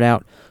Pollard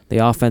out, the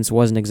offense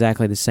wasn't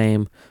exactly the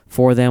same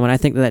for them, and I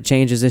think that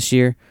changes this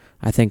year.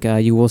 I think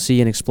you will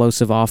see an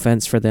explosive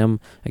offense for them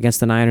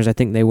against the Niners. I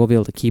think they will be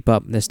able to keep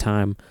up this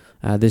time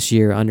this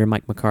year under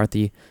Mike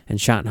McCarthy and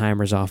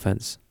Schottenheimer's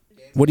offense.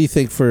 What do you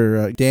think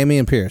for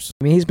Dameon Pierce?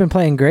 I mean, he's been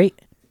playing great.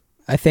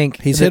 I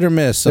think he's hit or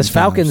miss sometimes. This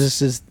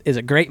Falcons is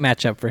a great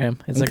matchup for him.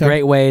 It's a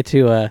great way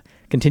to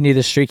continue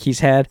the streak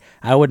he's had.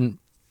 I wouldn't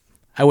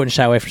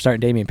shy away from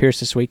starting Dameon Pierce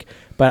this week,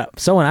 but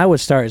someone I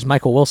would start is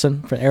Michael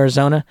Wilson for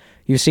Arizona.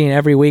 You've seen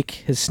every week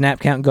his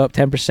snap count go up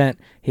 10%.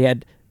 He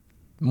had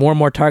more and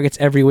more targets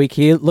every week.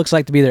 He looks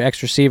like to be their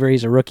X receiver.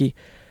 He's a rookie.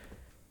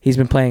 He's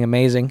been playing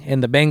amazing,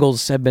 and the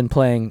Bengals have been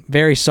playing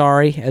very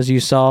sorry, as you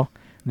saw.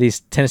 These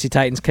Tennessee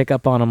Titans kick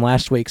up on them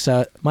last week.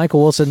 So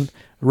Michael Wilson,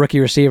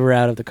 rookie receiver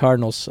out of the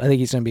Cardinals, I think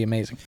he's going to be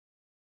amazing.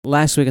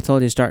 Last week I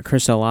told you to start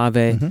Chris Olave.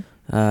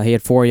 Mm-hmm. He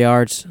had 4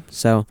 yards.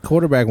 So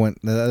quarterback went.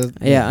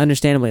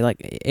 Understandably,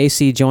 like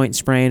AC joint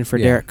sprain for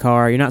Derek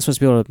Carr. You're not supposed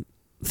to be able to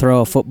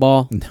throw a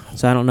football,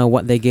 so I don't know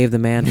what they gave the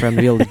man for him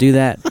to be able to do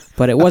that,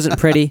 but it wasn't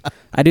pretty.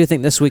 I do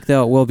think this week,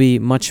 though, it will be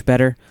much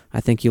better. I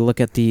think you look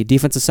at the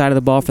defensive side of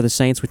the ball for the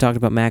Saints. We talked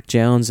about Mac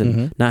Jones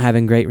and not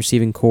having great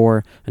receiving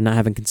core and not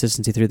having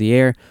consistency through the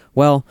air.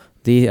 Well,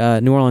 the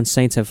New Orleans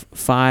Saints have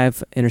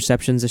 5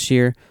 interceptions this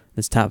year.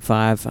 That's top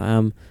 5.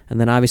 And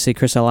then obviously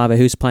Chris Olave,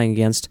 who's playing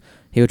against.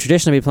 He would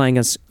traditionally be playing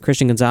against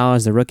Christian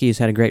Gonzalez, the rookie, who's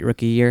had a great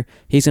rookie year.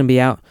 He's going to be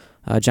out.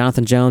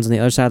 Jonathan Jones on the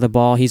other side of the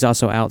ball, he's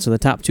also out. So the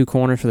top 2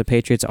 corners for the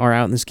Patriots are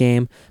out in this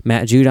game.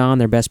 Matt Judon,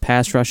 their best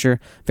pass rusher,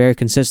 very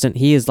consistent.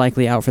 He is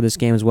likely out for this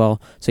game as well.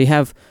 So you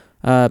have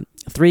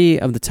 3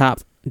 of the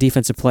top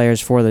defensive players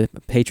for the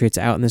Patriots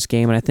out in this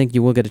game, and I think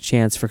you will get a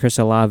chance for Chris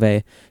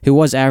Olave, who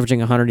was averaging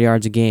 100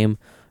 yards a game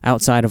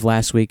outside of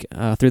last week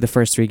through the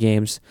first 3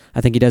 games.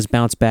 I think he does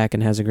bounce back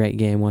and has a great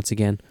game once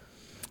again.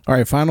 All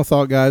right, final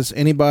thought, guys.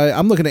 Anybody?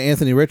 I'm looking at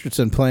Anthony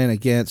Richardson playing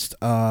against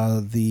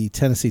the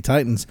Tennessee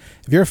Titans.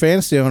 If you're a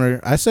fantasy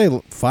owner, I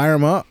say fire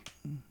him up.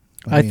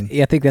 I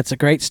think that's a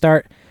great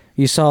start.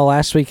 You saw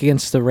last week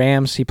against the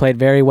Rams, he played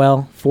very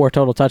well, 4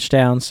 total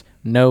touchdowns,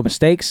 no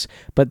mistakes.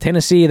 But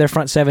Tennessee, their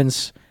front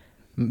seven's,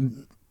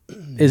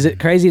 is it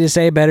crazy to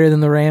say better than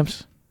the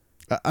Rams?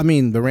 I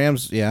mean, the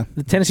Rams, yeah.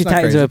 The Tennessee It's not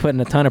Titans crazy. are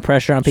putting a ton of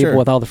pressure on people Sure.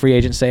 with all the free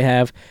agents they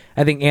have.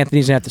 I think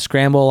Anthony's going to have to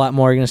scramble a lot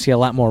more. You're going to see a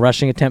lot more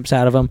rushing attempts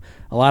out of him,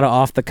 a lot of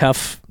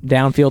off-the-cuff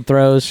downfield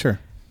throws. Sure.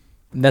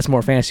 That's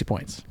more fantasy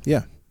points.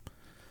 Yeah.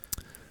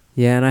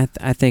 Yeah, and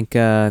I think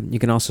you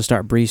can also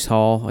start Breece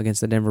Hall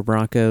against the Denver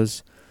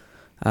Broncos.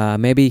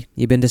 Maybe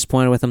you've been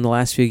disappointed with him the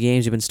last few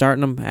games. You've been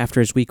starting him after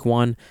his week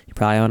 1. You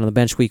probably on the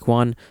bench week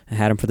 1 and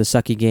had him for the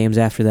sucky games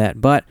after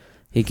that. But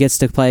he gets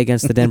to play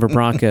against the Denver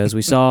Broncos.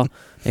 We saw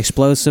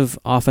explosive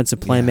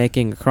offensive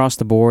playmaking across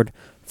the board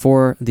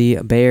for the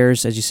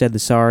Bears. As you said, the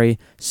sorry,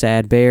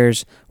 sad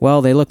Bears.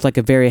 Well, they looked like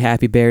a very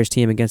happy Bears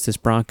team against this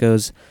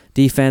Broncos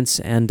defense,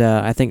 and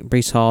I think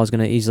Breece Hall is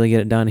going to easily get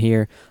it done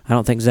here. I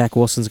don't think Zach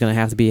Wilson's going to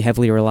have to be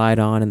heavily relied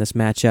on in this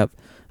matchup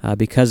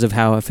because of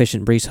how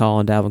efficient Breece Hall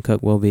and Dalvin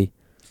Cook will be.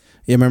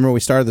 Yeah, remember we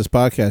started this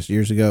podcast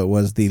years ago. It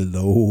was the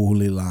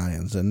lowly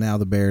Lions, and now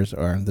the Bears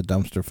are the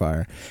dumpster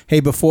fire. Hey,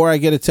 before I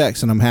get a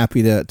text, and I'm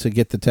happy to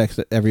get the text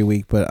every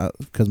week, but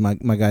because my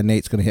guy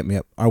Nate's going to hit me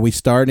up. Are we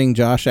starting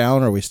Josh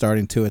Allen or are we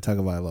starting Tua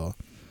Tagovailoa?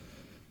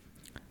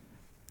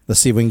 Let's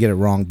see if we can get it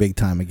wrong big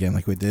time again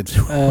like we did.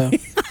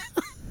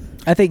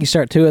 I think you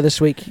start Tua this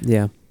week.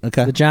 Yeah.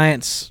 Okay. The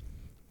Giants,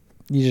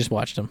 you just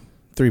watched them.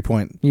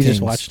 3-point You kings.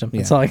 just watched them.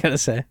 That's Yeah. all I got to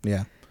say.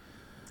 Yeah.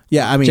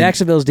 Yeah, I mean,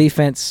 Jacksonville's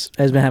defense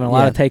has been having a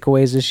lot of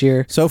takeaways this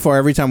year. so far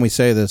every time we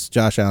say this,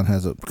 Josh Allen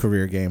has a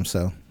career game.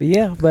 So But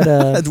yeah, but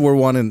we're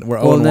 0-1.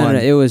 Well, no,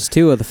 it was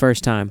Tua the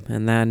first time,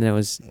 and then it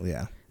was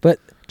Yeah. but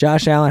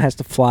Josh Allen has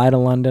to fly to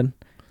London.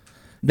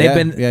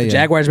 The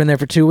Jaguars been there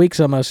for 2 weeks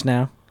almost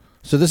now.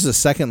 So this is a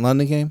second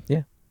London game?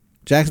 Yeah.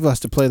 Jacksonville has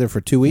to play there for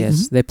 2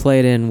 weeks? yes. They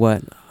played in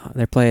what?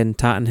 They're playing in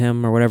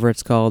Tottenham or whatever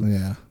it's called.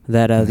 Yeah.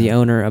 That the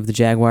owner of the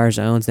Jaguars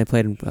owns. They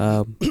played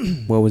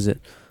in what was it?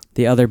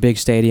 The other big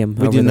stadium.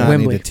 We over do there. not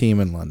Wembley. need a team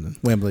in London.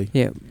 Wembley.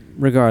 Yeah.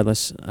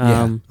 Regardless,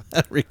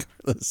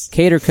 Regardless.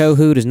 Cater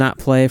Kohu does not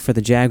play for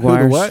the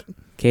Jaguars. Who to what?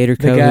 Cater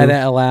The Kohu, guy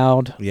that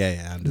allowed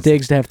Yeah. I'm just,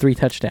 Diggs to have 3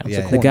 touchdowns. Yeah, a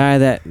yeah. the corner. guy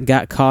that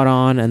got caught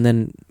on and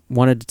then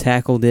wanted to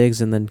tackle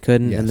Diggs and then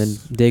couldn't, and then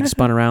Yes. Diggs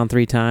spun around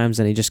 3 times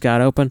and he just got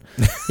open.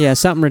 Yeah,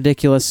 something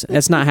ridiculous.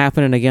 It's not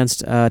happening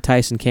against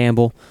Tyson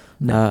Campbell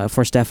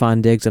for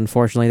Stephon Diggs,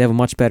 unfortunately. They have a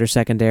much better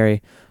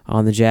secondary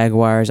on the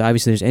Jaguars.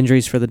 Obviously, there's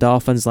injuries for the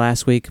Dolphins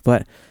last week,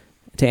 but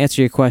to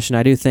answer your question,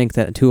 I do think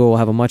that Tua will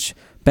have a much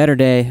better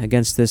day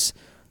against this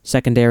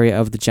secondary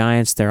of the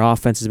Giants. Their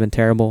offense has been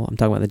terrible. I'm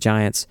talking about the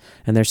Giants.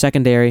 And their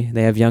secondary,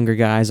 they have younger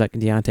guys like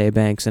Deontay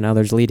Banks and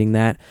others leading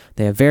that.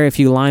 They have very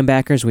few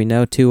linebackers. We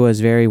know Tua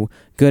is very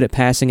good at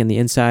passing in the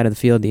inside of the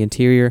field, the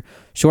interior.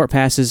 Short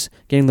passes,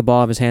 getting the ball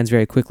out of his hands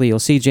very quickly. You'll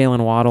see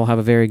Jalen Waddle have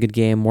a very good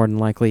game, more than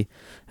likely.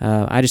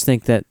 I just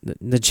think that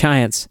the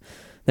Giants,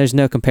 there's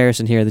no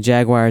comparison here. The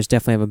Jaguars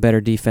definitely have a better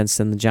defense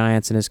than the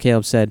Giants. And as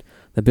Caleb said,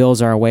 the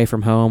Bills are away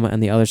from home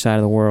and the other side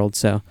of the world.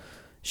 So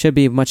should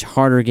be a much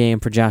harder game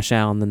for Josh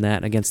Allen than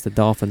that against the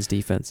Dolphins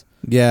defense.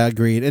 Yeah,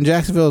 agreed. And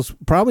Jacksonville's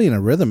probably in a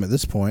rhythm at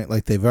this point.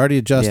 Like they've already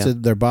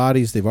adjusted their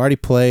bodies. They've already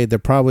played. They're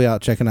probably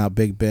out checking out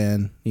Big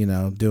Ben,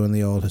 doing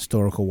the old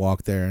historical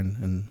walk there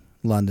in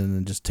London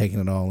and just taking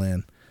it all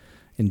in,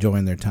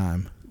 enjoying their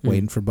time,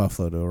 waiting for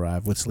Buffalo to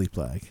arrive with sleep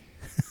lag.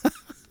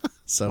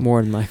 So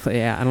More than likely,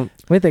 yeah. I don't.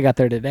 Wait, they got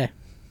there today.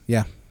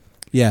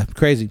 Yeah,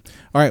 crazy.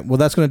 All right, well,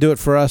 that's going to do it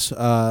for us.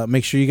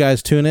 Make sure you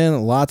guys tune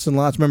in. Lots and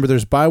lots. Remember,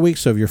 there's bye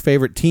weeks, so if your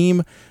favorite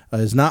team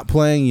is not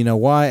playing, you know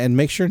why. And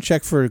make sure and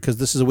check because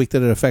this is a week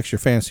that it affects your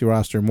fantasy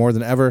roster more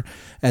than ever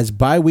as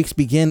bye weeks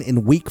begin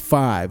in week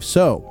 5.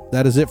 So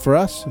that is it for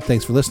us.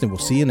 Thanks for listening. We'll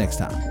see you next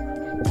time.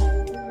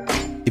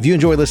 If you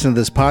enjoy listening to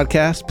this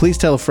podcast, please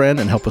tell a friend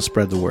and help us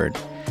spread the word.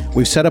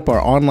 We've set up our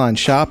online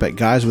shop at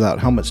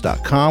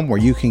guyswithouthelmets.com where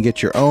you can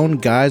get your own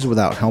Guys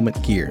Without Helmet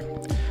gear.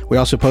 We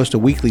also post a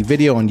weekly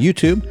video on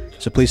YouTube,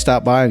 so please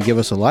stop by and give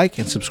us a like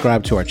and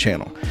subscribe to our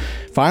channel.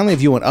 Finally,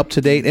 if you want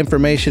up-to-date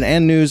information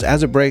and news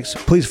as it breaks,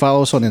 please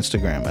follow us on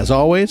Instagram. As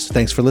always,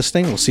 thanks for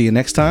listening. We'll see you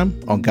next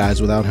time on Guys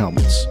Without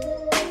Helmets.